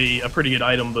do get a pretty good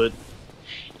item, but...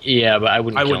 Yeah, but I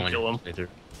wouldn't kill him.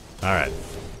 Alright.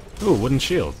 Ooh, wooden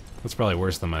shield. That's probably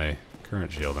worse than my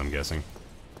current shield, I'm guessing.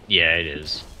 Yeah, it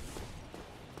is.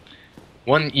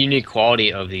 One unique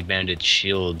quality of the banded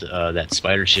shield, that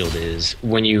spider shield, is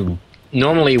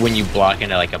normally when you block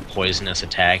into like a poisonous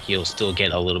attack, you'll still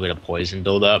get a little bit of poison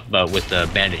buildup, but with the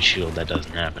banded shield, that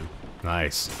doesn't happen.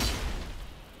 Nice.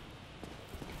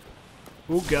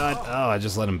 Oh god. Oh, I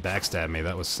just let him backstab me.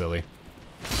 That was silly.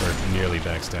 Or nearly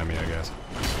backstab me, I guess.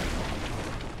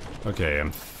 Okay,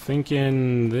 I'm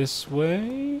thinking this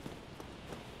way.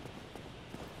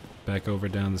 Back over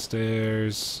down the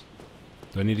stairs.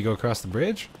 Do I need to go across the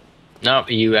bridge? No,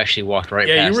 you actually walked right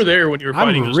past. Yeah, you were there when you were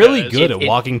fighting I'm really good at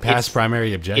walking past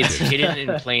primary objectives. It's hidden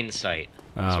in plain sight.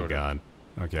 Oh god.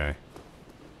 Okay.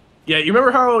 Yeah, you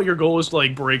remember how your goal was to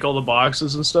like break all the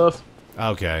boxes and stuff?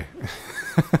 Okay.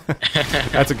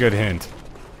 That's a good hint.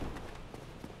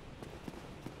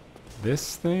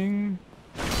 This thing?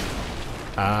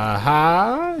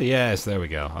 Aha! Yes, there we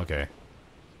go. Okay.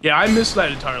 Yeah, I missed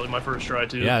that entirely my first try,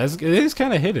 too. Yeah, it is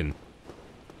kind of hidden.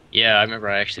 Yeah, I remember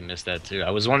I actually missed that, too. I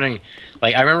was wondering,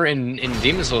 like, I remember in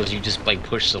Demon's Souls, you just, like,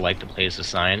 push select to place a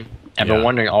sign. I've been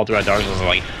wondering all throughout Dark Souls,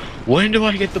 like, when do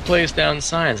I get to place down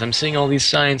signs? I'm seeing all these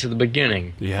signs at the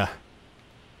beginning. Yeah.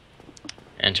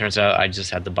 And it turns out I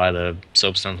just had to buy the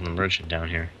soapstone from the merchant down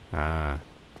here. Ah.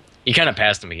 You kind of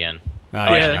passed him again. Oh,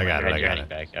 yeah, I got it.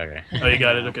 Back. Okay. Oh, you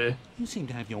got it, okay. You seem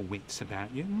to have your wits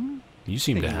about you. Hmm? You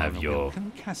seem to Then have are a your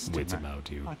welcome customer. wits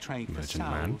about you, I trade for merchant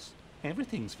man. souls.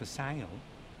 Everything's for sale.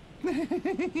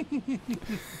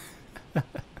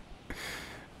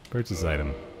 Purchase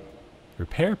item.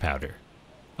 Repair powder.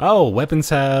 Oh, weapons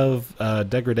have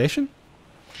degradation?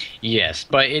 Yes,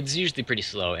 but it's usually pretty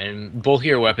slow, and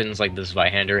bulkier weapons like the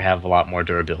Zweihander have a lot more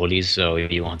durability, so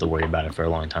you won't have to worry about it for a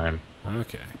long time.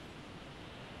 Okay.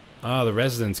 Oh, the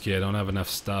residence key. I don't have enough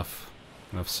stuff,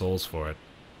 enough souls for it.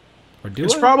 Or do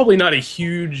It's I? probably not a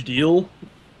huge deal,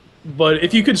 but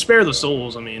if you could spare the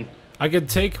souls, I mean... I could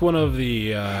take one of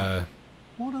the,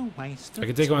 What a waste I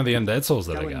could take one of the undead souls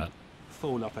that I got.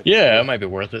 Fall off a Yeah, it might be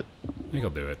worth it. I think I'll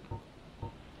do it.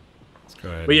 Let's go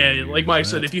ahead. But yeah, and like use Mike that.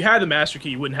 said, if you had the Master Key,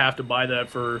 you wouldn't have to buy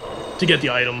that to get the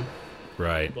item.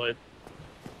 Right. But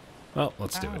Well,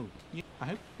 let's do it. Oh, I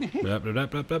hope. Blah, blah, blah,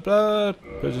 blah, blah, blah.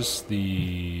 Purchase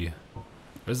the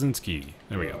residence key.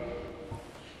 There we go.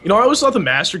 you know, I always thought the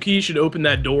Master Key should open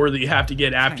that door that you have to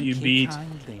get after you Thank beat,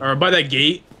 kindly. or by that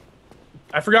gate.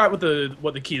 I forgot what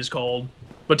the key is called,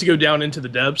 but to go down into the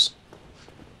depths.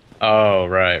 Oh,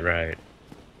 right.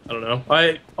 I don't know.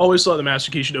 I always thought the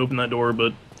Master Key should open that door,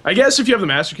 but I guess if you have the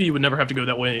Master Key, you would never have to go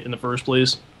that way in the first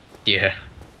place. Yeah.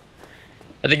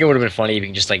 I think it would have been funny if you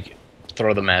can just, like,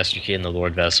 throw the Master Key in the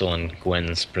Lord Vessel and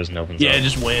Gwen's prison opens Yeah, up.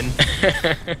 just win.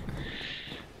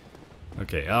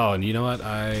 Okay. Oh, and you know what?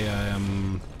 I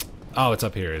am. Oh, it's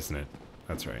up here, isn't it?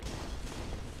 That's right.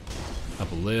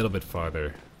 Up a little bit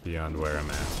farther beyond where I'm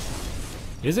at.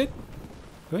 Is it?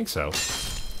 I think so.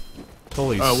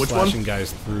 Totally which slashing one?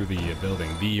 guys through the building.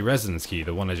 The residence key,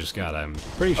 the one I just got. I'm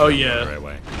pretty sure Oh, I'm yeah. going the right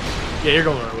way. Yeah, you're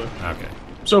going the right way. Okay.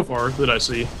 So far, that I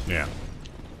see. Yeah.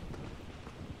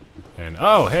 And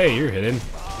oh, hey, you're hidden.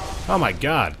 Oh my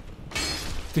god.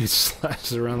 Dude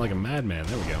slashes around like a madman.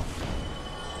 There we go.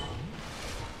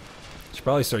 Should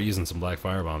probably start using some black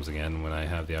firebombs again when I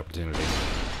have the opportunity.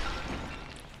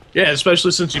 Yeah,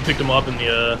 especially since you picked them up in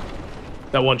the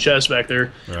that one chest back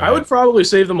there. Right. I would probably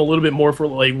save them a little bit more for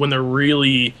like when they're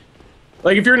really,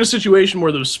 like if you're in a situation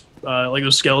where those like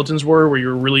those skeletons were, where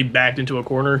you're really backed into a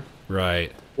corner,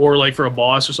 Right. or like for a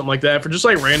boss or something like that. For just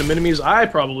like random enemies, I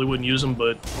probably wouldn't use them,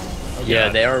 but Yeah,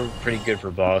 they are pretty good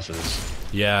for bosses.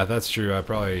 Yeah, that's true. I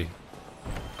probably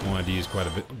wanted to use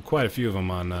quite a few of them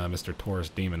on Mr. Taurus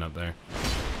Demon up there.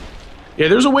 yeah,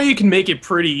 there's a way you can make it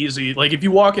pretty easy. Like if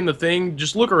you walk in the thing,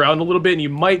 just look around a little bit, and you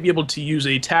might be able to use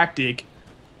a tactic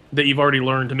that you've already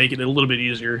learned to make it a little bit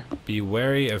easier. Be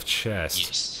wary of chest.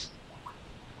 Yes.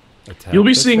 Attack You'll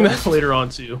be the seeing chest? that later on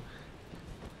too.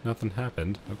 Nothing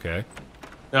happened. Okay.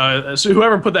 So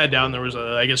whoever put that down there was,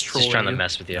 I guess, trolling Just trying to you.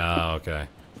 mess with you. Oh, okay.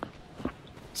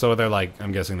 So they're like,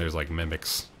 I'm guessing there's like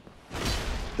mimics.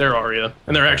 There are, yeah.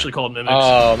 And they're actually called mimics.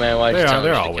 Oh man, why did you tell him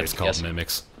They're you should've always kept him called guessing?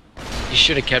 mimics. You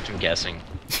should have kept him guessing.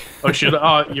 Oh, should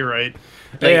I? Oh, you're right.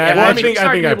 Yeah, well, I I mean, think it's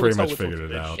not I gonna be able to pretty tell much which figured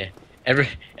one's it out. Yeah.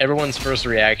 Everyone's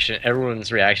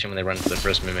reaction when they run into the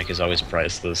first mimic is always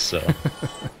priceless. So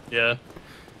Yeah.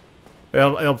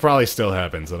 It'll probably still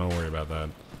happen, so don't worry about that.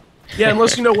 Yeah,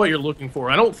 unless you know what you're looking for.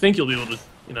 I don't think you'll be able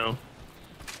to,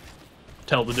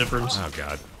 tell the difference. Oh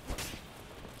god.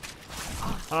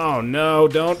 Oh no!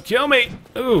 Don't kill me!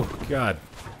 Ooh, god.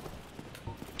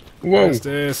 whoa.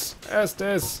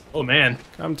 Estes, Oh man,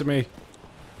 come to me.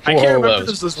 I can't remember.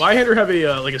 Those. Does Zweihander have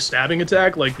a like a stabbing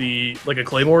attack, like a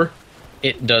claymore?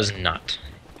 It does not.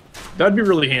 That'd be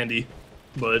really handy.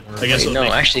 But I guess Wait, it'll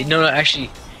make- actually,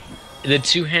 the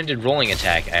two-handed rolling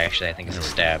attack I think is a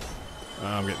stab. Oh,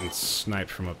 I'm getting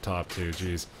sniped from up top too.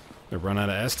 Jeez, they run out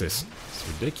of Estes. It's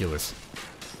ridiculous.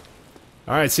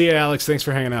 All right, see ya, Alex. Thanks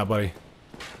for hanging out, buddy.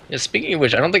 Yeah, speaking of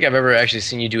which, I don't think I've ever actually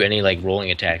seen you do any like rolling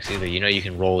attacks either. You know, you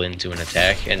can roll into an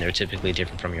attack, and they're typically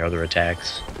different from your other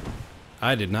attacks.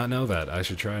 I did not know that. I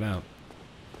should try it out.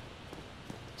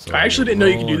 So I actually didn't know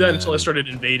you could do roll that and until I then- started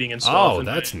invading and stuff. Oh, and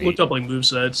that's I neat. looked up like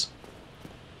movesets.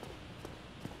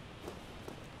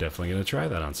 Definitely gonna try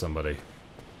that on somebody.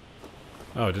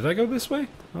 Oh, did I go this way?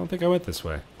 I don't think I went this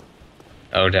way.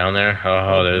 Oh, down there?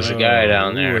 Oh, there's a guy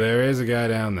down Ooh, there. there is a guy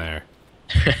down there.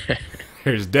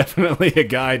 There's definitely a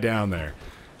guy down there.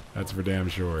 That's for damn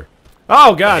sure.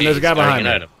 Oh god, Hey, there's a guy he's got behind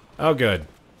an me. item. Oh good.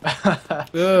 I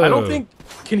don't think.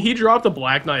 Can he drop the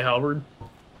Black Knight halberd?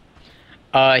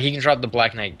 He can drop the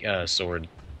Black Knight sword.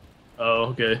 Oh,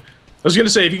 okay. I was gonna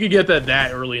say if you could get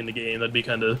that early in the game, that'd be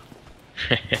kind of.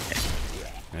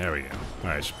 There we go.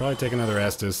 Alright, should probably take another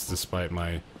Estus despite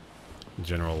my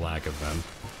general lack of them.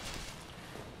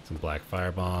 Some black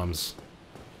fire bombs.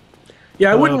 Yeah,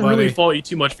 I Hello, wouldn't really buddy. fault you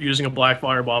too much for using a black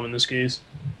firebomb in this case.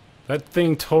 That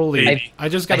thing totally... I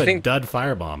just got I a think- dud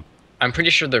firebomb. I'm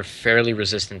pretty sure they're fairly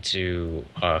resistant to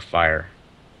fire.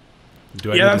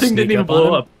 Do I Yeah, need that to thing sneak didn't even up on blow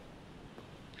him? up.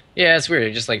 Yeah, it's weird.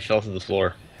 It just like fell to the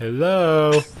floor.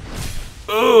 Hello?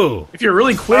 Ooh! If you're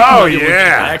really quick, Oh, you might be able to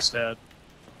yeah. backstab.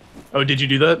 Oh, did you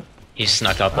do that? He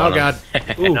snuck up Oh on him. god.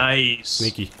 Ooh. Nice.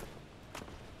 Sneaky.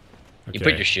 You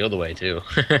put your shield away too.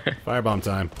 Firebomb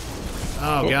time.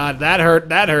 Oh god, that hurt,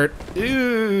 that hurt.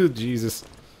 Ooh, Jesus.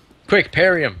 Quick,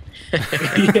 parry him.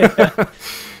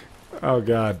 Oh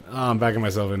god. Oh, I'm backing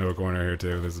myself into a corner here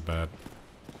too. This is bad.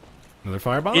 Another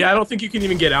firebomb? Yeah, I don't think you can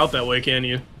even get out that way, can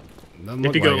you? Doesn't If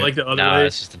look you go it. like the other Nah, way.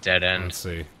 it's just a dead end. Let's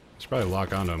see. I should probably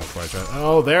lock onto him before I try.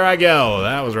 Oh, there I go.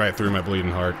 That was right through my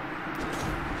bleeding heart.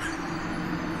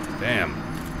 Damn.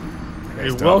 That Hey,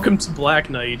 guy's tough. welcome to Black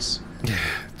Knights.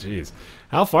 Jeez.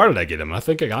 How far did I get him? I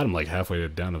think I got him like halfway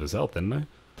down to his health, didn't I?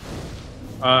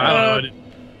 I don't know. I didn't-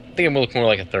 I think it will look more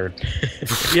like a third.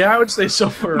 Yeah, I would say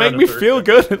somewhere Make around me a third. feel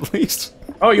good at least.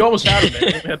 Oh, you almost had him, man.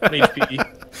 You only had 1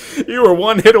 HP. You were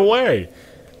one hit away.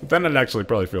 Then I'd actually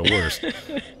probably feel worse.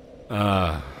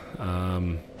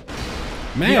 Man.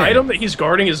 The item that he's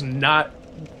guarding is not...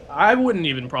 I wouldn't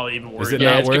even probably even worry Is it about Yeah,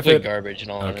 not it's worth complete it? garbage in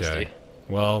all Okay. honesty.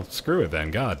 Well, screw it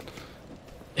then. God.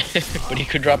 But he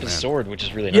could drop his man. sword, which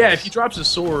is really nice. Yeah, if he drops his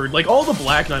sword, like all the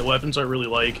Black Knight weapons I really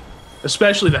like,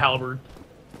 especially the halberd.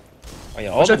 Oh, yeah,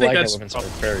 all Which the I think Black Knight that's weapons are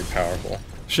very powerful.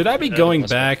 Should I be Yeah, going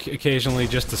must back occasionally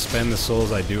just to spend the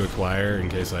souls I do acquire in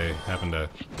case I happen to...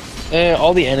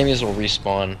 All the enemies will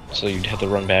respawn, so you'd have to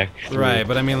run back. through. Right,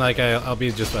 but I mean, like, I'll be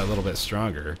just a little bit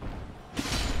stronger.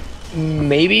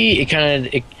 Maybe it kind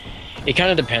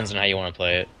of depends on how you want to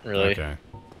play it. Really, Okay,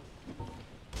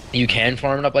 you can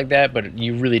farm it up like that, but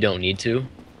you really don't need to.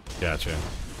 gotcha.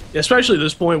 Especially at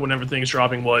this point when everything's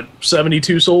dropping, what,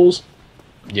 72 souls?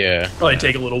 Yeah. Probably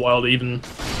take a little while to even...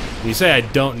 When you say I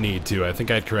don't need to, I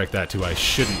think I'd correct that to I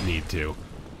shouldn't need to.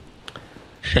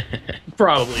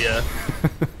 Probably, yeah.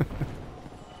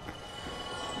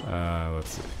 Let's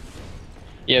see.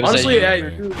 Yeah. Honestly, besides, I...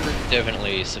 you're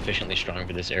definitely sufficiently strong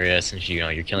for this area since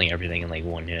you're killing everything in like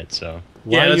one hit. So.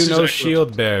 Why that's you no exactly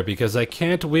shield bear? Because I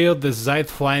can't wield the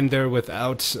Zweihander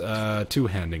without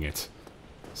two-handing it.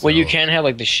 Well, you So- can have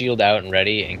like the shield out and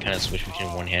ready, and kind of switch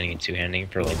between one-handing and two-handing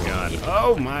for like. God.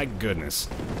 Oh my goodness.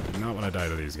 Do not want to die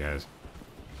to these guys.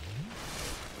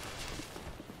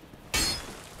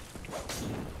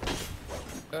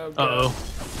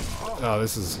 Uh-oh. Oh,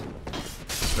 this is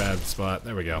a bad spot.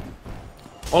 There we go.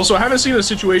 Also, I haven't seen a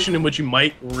situation in which you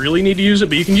might really need to use it,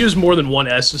 but you can use more than one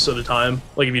Estus at a time.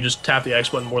 Like if you just tap the X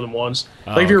button more than once.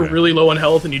 Oh, Like if you're okay. really low on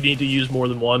health and you need to use more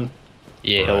than one.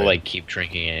 Yeah, Right. he'll like keep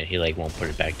drinking it. He like won't put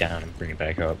it back down and bring it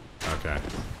back up. Okay.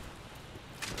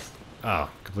 Oh,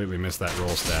 completely missed that roll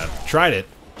stat. Tried it.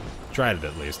 Tried it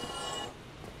at least.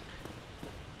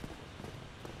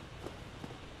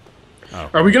 Oh.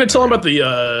 Are we gonna tell him about the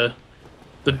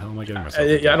the hell am I getting myself?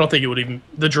 I don't think it would even...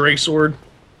 The Drake sword.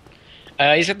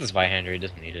 He's got this Zweihander. He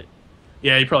doesn't need it.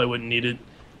 Yeah, you probably wouldn't need it.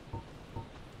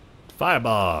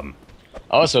 Firebomb.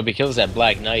 Also, because that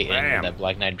Black Knight Bam. and that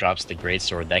Black Knight drops the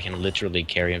greatsword, that can literally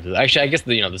carry him through. Actually, I guess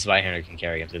the Zweihander can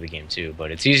carry him through the game too,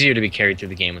 but it's easier to be carried through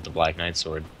the game with the Black Knight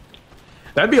sword.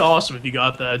 That'd be awesome if you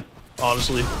got that.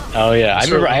 Honestly. Oh yeah, I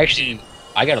remember. Certainly.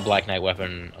 I got a Black Knight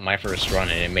weapon on my first run,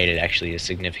 and it made it actually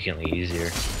significantly easier.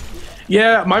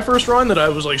 Yeah, my first run that I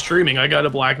was like streaming, I got a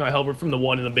Black Knight helmet from the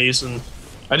one in the basin.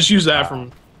 I just used that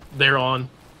from there on.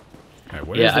 Right,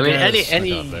 where's Yeah, the I mean, guy that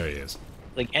any snuck up? There he is.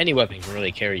 like any weapon can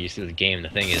really carry you through the game. The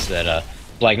thing is that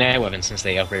Black Knight weapons, since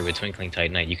they upgrade with Twinkling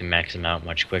Titanite, you can max them out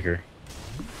much quicker.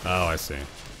 Oh, I see.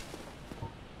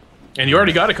 And you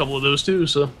already got a couple of those too,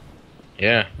 so.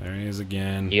 Yeah, There he is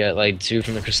again. he got like 2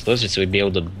 from the Crystal Lizard, so he'd be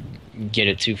able to get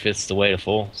it 2/5 the way to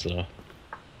full. So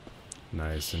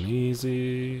Nice and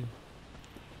easy.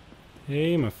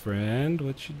 Hey, my friend,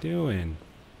 what you doing?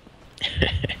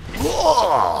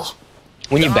 Whoa!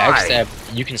 when you Die.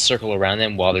 backstab, you can circle around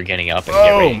them while they're getting up and get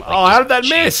ready. Boom! Like, Oh, how did that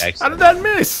just chain miss? backstab How did them.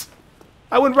 that miss?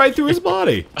 I went right through his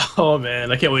body. Oh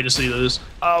man, I can't wait to see this.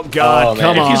 Oh God! Oh, man.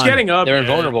 Come If on. he's getting up, They're yeah.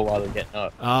 invulnerable while they're getting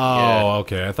up. Oh, Yeah.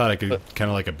 okay. I thought I could But- kind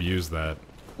of like abuse that.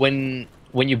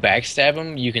 When you backstab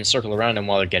them, you can circle around them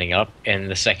while they're getting up, and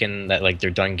the second that like they're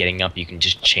done getting up, you can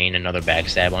just chain another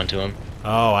backstab onto them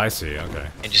Oh, I see. Okay.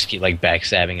 and just keep like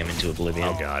backstabbing them into oblivion.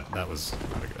 Oh God, that was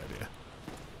not a good idea.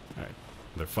 All right,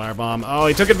 another firebomb. Oh,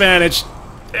 he took advantage.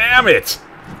 Damn it!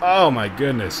 Oh my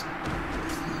goodness.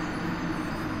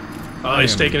 Oh,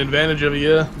 he's am- taking advantage of it,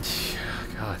 yeah.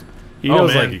 God, he Oh,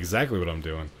 knows man. like exactly what I'm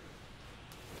doing.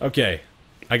 Okay,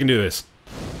 I can do this.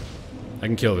 I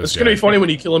can kill this It's guy. gonna be funny when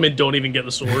you kill him and don't even get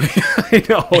the sword. I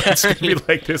know, it's gonna be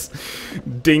like this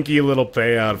dinky little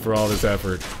payout for all this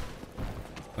effort.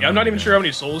 Yeah, I'm not even man. sure how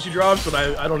many souls he drops, but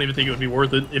I don't even think it would be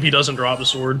worth it if he doesn't drop the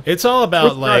sword. It's all about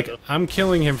Worth like it. I'm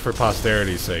killing him for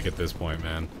posterity's sake at this point,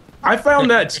 man. I found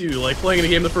that too. Like playing the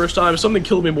game the first time, if something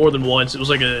killed me more than once, it was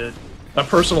like a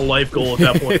personal life goal at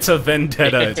that point. It's a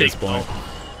vendetta at this Take point.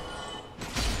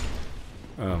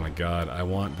 Oh my God, I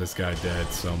want this guy dead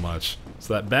so much.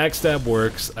 So that backstab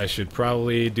works. I should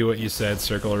probably do what you said,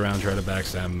 circle around, try to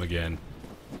backstab him again.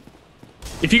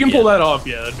 If you can pull that off,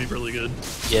 yeah, that'd be really good.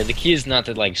 Yeah, the key is not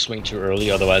to like swing too early,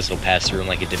 otherwise it'll pass through him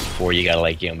like it did before. You gotta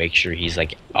like make sure he's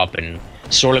like up and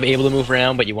sort of able to move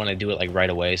around, but you want to do it like right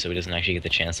away so he doesn't actually get the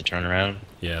chance to turn around.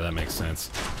 Yeah, that makes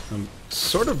sense. I'm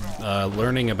sort of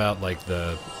learning about like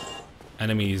the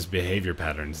enemy's behavior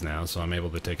patterns now, so I'm able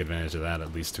to take advantage of that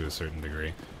at least to a certain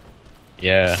degree.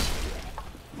 Yeah.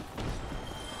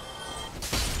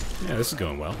 Yeah, this is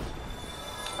going well.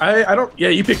 I don't. Yeah,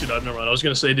 you picked it up. Never mind. I was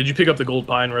gonna say, did you pick up the gold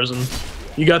pine resin?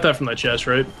 You got that from that chest,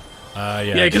 right? Yeah.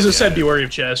 Yeah, because it said be wary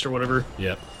of chest or whatever.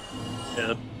 Yep.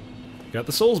 Yeah. Got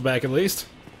the souls back at least.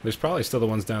 There's probably still the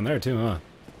ones down there too, huh?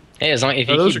 Hey, as long if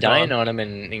Oh, you those keep are dying gone. on him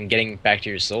and getting back to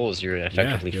your souls, you're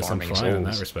effectively Yeah, guess I'm farming fine in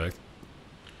that souls. respect.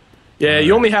 Yeah,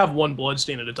 you only have one blood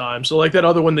stain at a time. So like that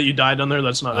other one that you died on there,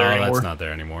 that's not there Oh, anymore. that's not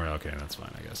there anymore. Okay, that's fine,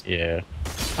 I guess. Yeah.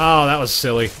 Oh, that was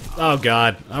silly. Oh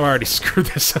God, I've already screwed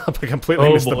this up. I completely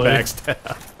Oh, missed boy. the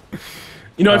backstab.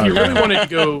 You know, if you Oh, really wanted to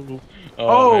go.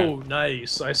 Oh, man.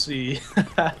 Nice. I see.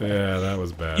 Yeah, that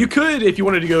was bad. You could, if you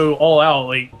wanted to go all out,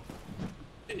 like.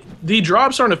 The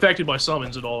drops aren't affected by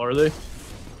summons at all, are they?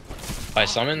 By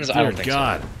summons, I Dear don't think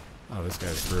God. Oh, this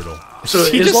guy's brutal. So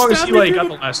He as just long as stabbed you me like through got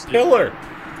the last hit. pillar.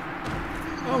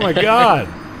 Oh my God.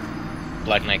 so.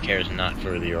 Black Knight cares not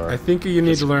for the I aura. think you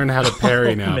need to learn how to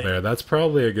parry now, man. Bear. That's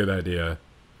probably a good idea.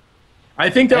 I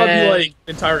think that would be Eh. like an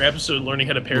entire episode learning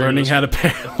how to parry. Learning this. how to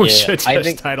parry. We Yeah, should I just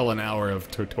think- title an hour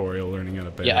of tutorial learning how to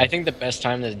parry. Yeah, I think the best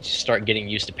time to start getting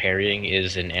used to parrying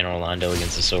is in Anne Orlando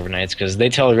against the Silver Knights, because they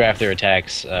telegraph their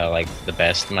attacks like the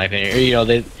best, in my opinion. Or, you know,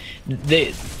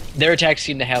 their attacks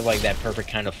seem to have like that perfect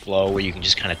kind of flow where you can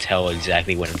just kind of tell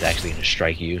exactly when it's actually going to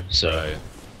strike you. So Right.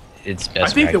 it's I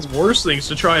best. think practice. the worst thing is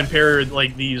to try and parry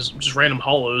like these just random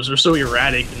hollows. They're so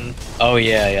erratic. And Oh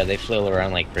yeah, they flail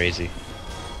around like crazy.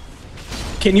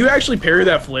 can you actually parry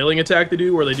that flailing attack they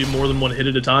do, where they do more than one hit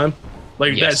at a time?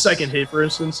 Like that Yes. second hit, for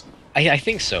instance. I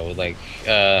think so. Like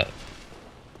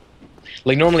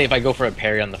normally if I go for a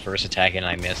parry on the first attack and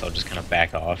I miss, I'll just kind of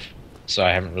back off. So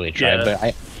I haven't really tried, Yeah.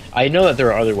 but I know that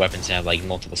there are other weapons that have like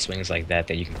multiple swings like that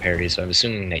you can parry. So I'm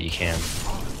assuming that you can.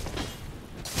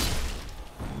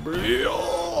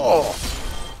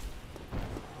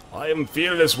 I am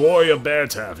fearless warrior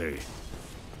BaerTaffy.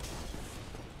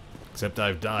 Except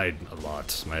I've died a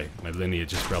lot. My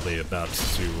lineage is probably about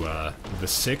to the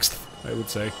 6th, I would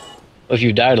say. Well, if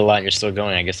you died a lot and you're still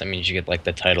going, I guess that means you get like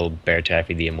the title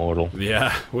BaerTaffy the Immortal.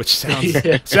 Yeah, which sounds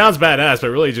sounds badass, but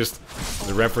really just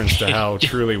the reference to how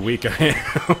truly weak I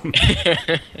am.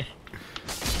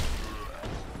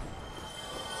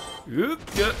 Oop,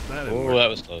 yeah, that didn't Oh, work. that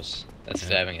was close. That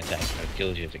stabbing attack could have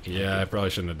killed you if it killed you. Yeah, I probably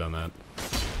shouldn't have done that.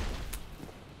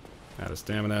 Out of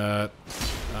stamina.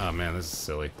 Oh man, this is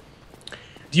silly.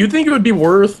 Do you think it would be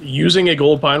worth using a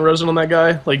gold pine resin on that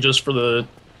guy, like just for the?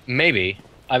 Maybe.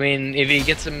 I mean, if he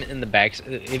gets him in the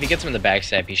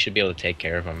backstab, he should be able to take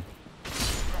care of him.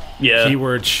 Yeah.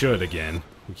 Keyword should again.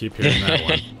 We keep hearing that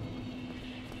one.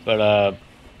 But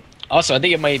also, I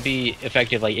think it might be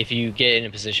effective. Like if you get in a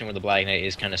position where the Black Knight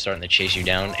is kind of starting to chase you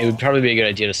down, it would probably be a good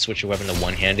idea to switch your weapon to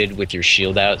one-handed with your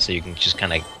shield out, so you can just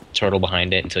kind of turtle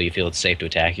behind it until you feel it's safe to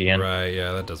attack again. Right,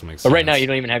 yeah, that does make sense. But right now, you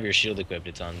don't even have your shield equipped.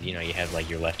 It's on. You know, you have like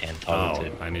your left hand toggled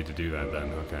to. I need to do that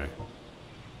then. Okay.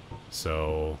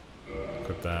 So,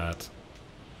 equip that.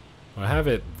 Well, I have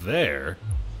it there.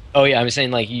 Oh yeah, I'm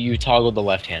saying like you toggled the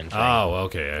left hand. Oh,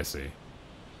 okay, I see.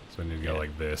 So I need to go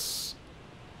like this,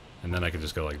 and then I can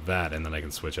just go like that, and then I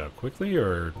can switch out quickly,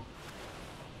 or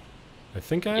I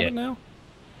think I have it now.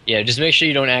 Yeah, just make sure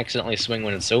you don't accidentally swing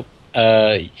when it's soap.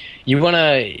 You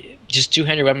wanna just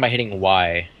two-hand your weapon by hitting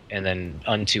Y, and then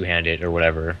un-two-hand it or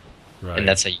whatever, Right. and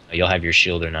that's how you'll have your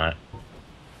shield or not.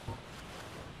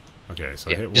 Okay, so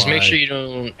Yeah, hit just Y. make sure you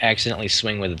don't accidentally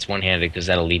swing with it's one-handed, because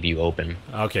that'll leave you open.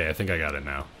 Okay, I think I got it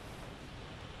now.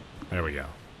 There we go.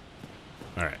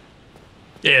 All right.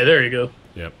 Yeah, there you go.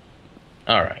 Yep.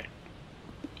 All right.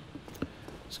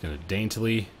 Just gonna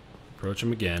daintily approach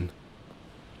him again.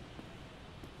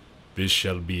 This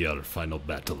shall be our final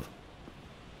battle.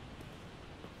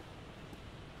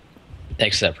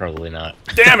 Except probably not.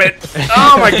 Damn it!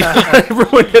 Oh my god! I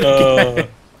ruined it again.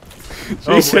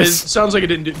 Oh, it Jesus. sounds like it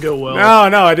didn't go well.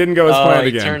 No, I didn't go as planned he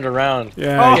again. turned around.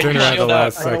 Yeah, he Get turned your around at the shield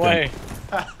last out, run away. second.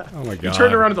 Oh my god. You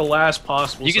turned around at the last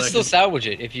possible You can second. still salvage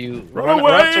it if you Run run up to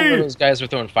one away! of those guys who are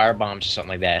throwing fire bombs or something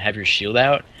like that. Have your shield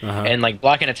out and like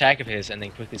block an attack of his, and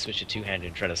then quickly switch to two-handed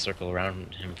and try to circle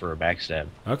around him for a backstab.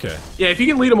 Okay. Yeah, if you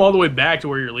can lead him all the way back to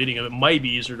where you're leading him, it might be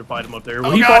easier to fight him up there. Will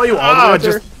Oh, he God. follow you all the way up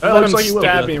there? Just Oh, let looks him like he will.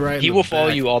 stab Yeah. me right in He the will follow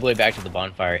back. you all the way back to the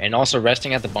bonfire, and also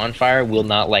resting at the bonfire will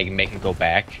not like make him go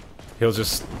back. He'll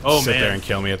just sit there and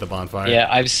kill me at the bonfire. Yeah,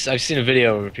 I've seen a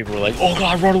video where people were like, "Oh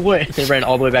God, run away!" They ran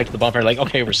all the way back to the bonfire, like,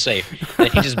 "Okay, we're safe."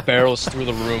 And he just barrels through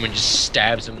the room and just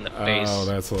stabs him in the face. Oh,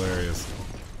 that's hilarious.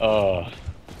 Oh,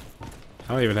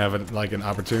 I don't even have an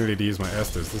opportunity to use my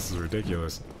Estus. This is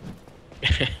ridiculous.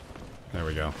 There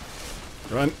we go.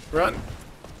 Run, run!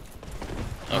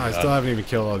 Oh, I still haven't even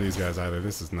killed all these guys either.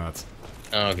 This is nuts.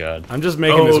 oh God! I'm just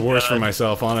making this worse for God.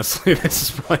 myself, honestly. This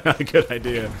is probably not a good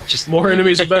idea. Just more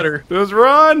enemies are better. Just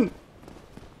run!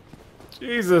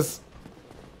 Jesus.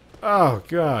 Oh,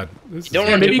 God. This Don't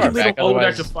Yeah, run maybe too you far can lead him back, all the way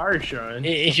back to otherwise. Fire Shrine.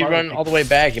 If you run all the way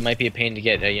back, it might be a pain to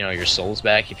get you know, your souls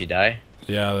back if you die.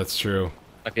 Yeah, that's true.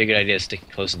 Might be a good idea to stick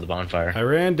close to the bonfire. I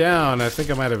ran down. I think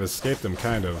I might have escaped him,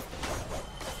 kind of.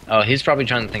 Oh, he's probably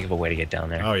trying to think of a way to get down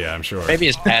there. Oh, yeah, I'm sure. Maybe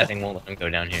his pathing won't let him go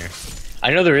down here. I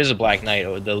know there is a Black Knight,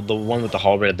 or the one with the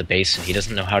halberd at the base, and he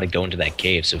doesn't know how to go into that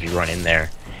cave. So if you run in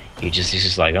there, he's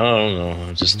just like, oh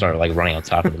no, just start like running on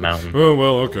top of the mountain. Oh,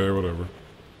 well, okay, whatever.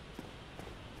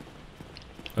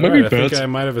 Maybe Alright, I think bats. I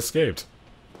might have escaped.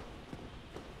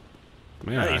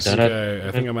 Man, Nice.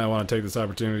 I think I might want to take this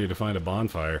opportunity to find a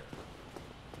bonfire.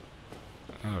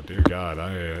 Oh, dear God,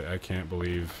 I can't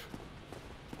believe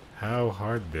how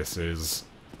hard this is.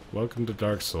 Welcome to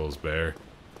Dark Souls, Baer.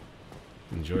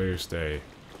 Enjoy your stay.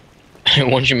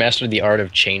 Once you master the art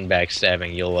of chain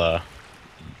backstabbing,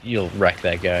 you'll wreck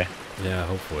that guy. Yeah,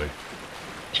 hopefully.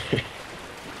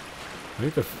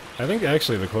 I think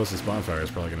actually the closest bonfire is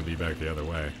probably going to be back the other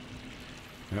way.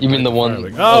 Yep, You mean right, the one?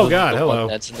 fire oh the God, one hello.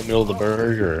 That's in the middle of the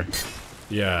berg, or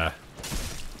Yeah.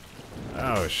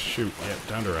 Oh shoot! Yep,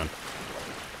 time to run.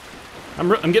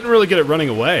 I'm getting really good at running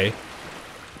away.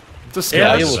 It's a skill.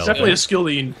 Yeah, I that's developed. definitely a skill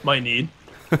that you might need.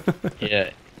 yeah.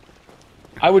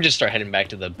 I would just start heading back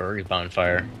to the berg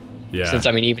bonfire. Yeah. Since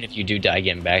I mean, even if you do die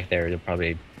getting back there, it'll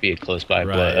probably be a close by.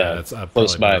 Right. But, Yeah. It's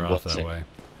close by better off that blessing. way.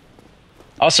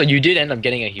 Also, you did end up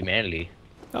getting a humanity.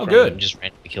 Oh, from good. Just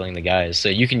randomly killing the guys. So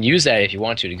you can use that if you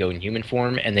want to go in human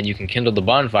form, and then you can kindle the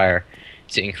bonfire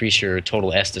to increase your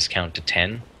total Estus count to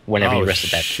 10 whenever you rest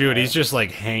at that. shoot! He's just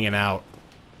like hanging out.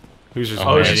 Who's just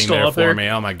Oh, is he waiting still there up for there? me?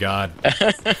 Oh my God!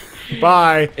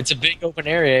 Bye. It's a big open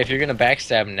area. If you're gonna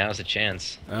backstab him, now's a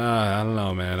chance. I don't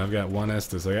know, man. I've got one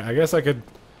Estus. I guess I could.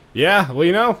 Yeah. Well,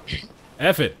 you know,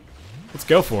 F it. Let's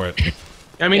go for it.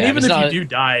 I mean, Yeah, even it's if not- you do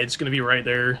die, it's going to be right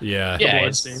there. Yeah. Yeah, blood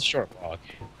it's stain. a short walk.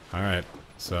 All right.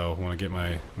 So, want to get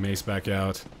my mace back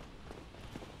out.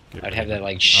 I'd have that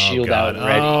like shield God. out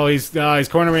ready. Oh, he's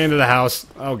cornering me into the house.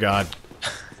 Oh God.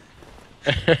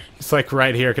 It's like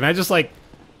right here. Can I just like?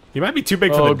 He might be too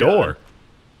big for the door.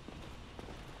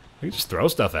 I can just throw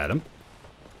stuff at him.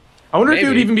 I wonder if it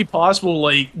would even be possible,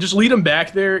 like, just lead him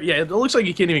back there. Yeah, it looks like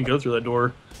he can't even go through that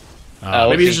door.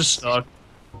 Maybe he's just stuck.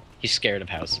 He's scared of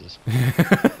houses.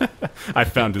 I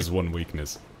found his one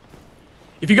weakness.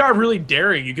 If you got really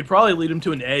daring, you could probably lead him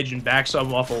to an edge and backstab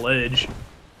him off a ledge.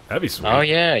 That'd be sweet. Oh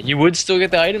yeah, you would still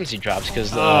get the items he drops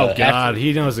because. Oh God,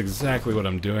 he knows exactly what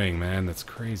I'm doing, man. That's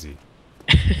crazy.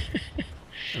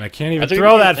 And I can't even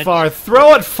throw that far.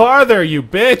 Throw it farther, you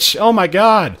bitch! Oh my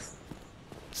God.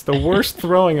 It's the worst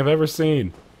throwing I've ever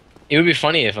seen. It would be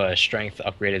funny if strength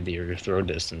upgraded your throw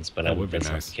distance, but That would be that's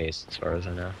nice. not the case, as far as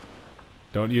I know.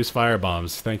 Don't use fire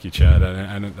bombs. Thank you, Chad.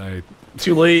 I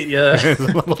Too late, yeah. it's a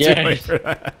little too Yeah. late for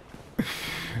that.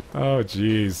 Oh,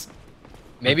 jeez.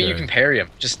 Maybe you can parry him.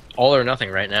 Just all or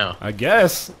nothing right now. I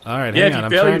guess. All right, Yeah, hang if on. you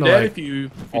I'm fail, you're trying to dead like. if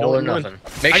you All or don't win. nothing.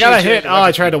 Make I sure got a you hit. hit Oh,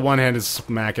 I tried to one-handed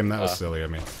smack him. That was Oh. silly of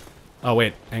me. Oh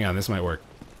wait, hang on. This might work.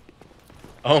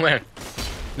 Oh man.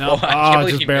 No. Oh, I can't Oh, believe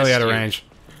just he barely out missed of you. range.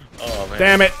 Oh man.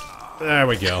 Damn it. There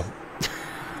we go.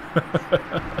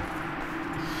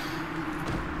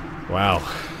 Wow.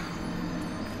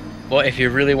 Well, if you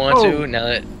really want to, now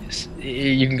that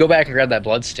you can go back and grab that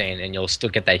bloodstain, and you'll still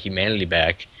get that humanity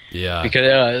back. Yeah.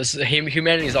 Because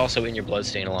humanity is also in your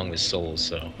bloodstain along with souls,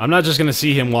 so I'm not just gonna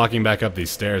see him walking back up these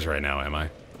stairs right now, am I?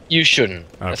 you shouldn't.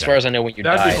 As Okay. far as I know, when you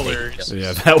That'd be die. hilarious. So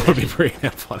yeah, that would be pretty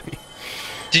damn funny.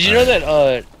 Did you know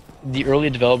that the early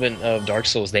development of Dark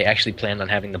Souls, they actually planned on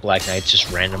having the Black Knights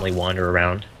just randomly wander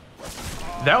around?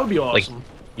 That would be awesome.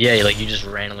 Yeah, like you just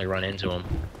randomly run into them.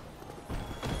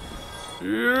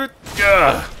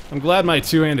 I'm glad my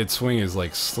two-handed swing is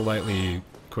like slightly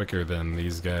quicker than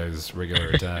these guys' regular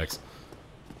attacks.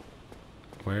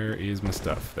 Where is my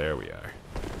stuff? There we are.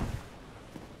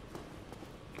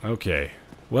 Okay.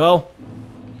 Well,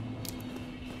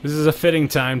 this is a fitting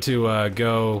time to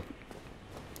go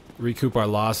recoup our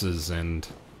losses and,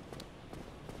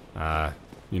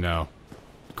 you know,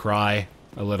 cry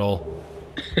a little.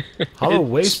 Hollow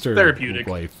Waster therapeutic.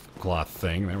 cloth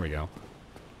thing. There we go.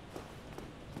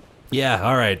 Yeah,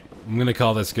 alright. I'm gonna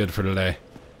call this good for today.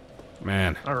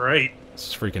 Man, All right. this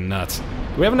is freaking nuts. Do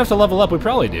we have enough to level up? We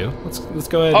probably do. Let's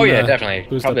go ahead Oh and, yeah, definitely.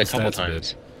 boost Probably a up the couple stats a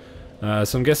bit. times.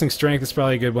 So I'm guessing strength is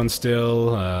probably a good one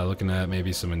still. Looking at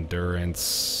maybe some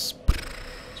endurance.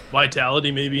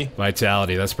 Vitality, maybe.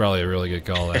 Vitality, that's probably a really good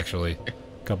call, actually.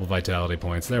 A couple vitality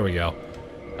points. There we go.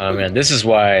 Oh man, this is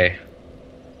why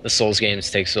the Souls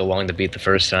games take so long to beat the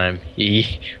first time.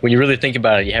 When you really think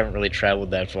about it, you haven't really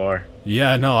traveled that far.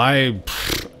 Yeah, no, I've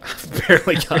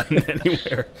barely gotten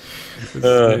anywhere.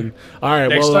 Alright,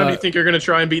 Next well, time, do you think you're going to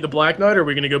try and beat the Black Knight, or are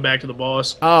we going to go back to the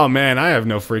boss? oh man, I have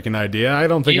no freaking idea. I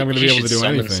don't think I'm going to be able to do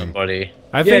summon anything. Somebody.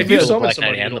 I Yeah, think if you that- summon Black Knight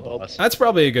somebody, and the it'll help. boss. that's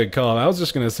probably a good call. I was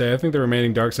just going to say, I think the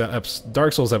remaining Dark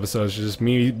Souls episodes should just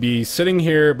me be sitting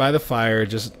here by the fire,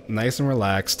 just nice and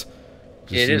relaxed.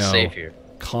 Just, It you is know, safe here.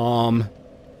 calm.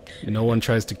 No one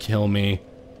tries to kill me.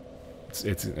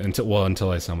 It's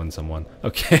until I summon someone.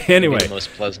 Okay, It'd be anyway. the most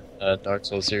pleasant Dark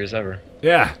Souls series ever.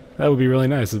 Yeah, that would be really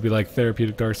nice. It'd be like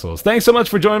therapeutic Dark Souls. Thanks so much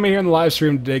for joining me here in the live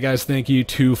stream today, guys. Thank you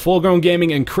to Full Grown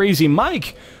Gaming and Crazy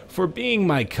Mike for being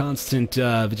my constant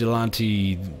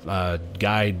vigilante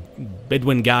guide,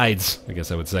 Bidwin guides, I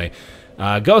guess I would say.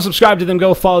 Go subscribe to them.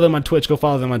 Go follow them on Twitch. Go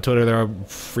follow them on Twitter. They're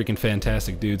freaking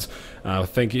fantastic dudes.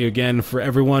 Thank you again for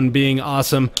everyone being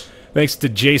awesome. Thanks to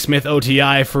J Smith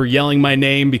OTI for yelling my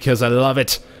name because I love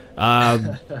it.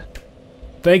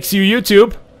 Thanks you,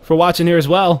 YouTube, for watching here as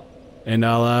well. And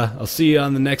I'll see you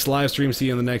on the next live stream. See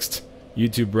you on the next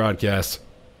YouTube broadcast.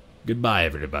 Goodbye,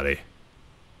 everybody.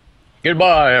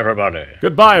 Goodbye, everybody.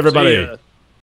 Goodbye, everybody. See ya.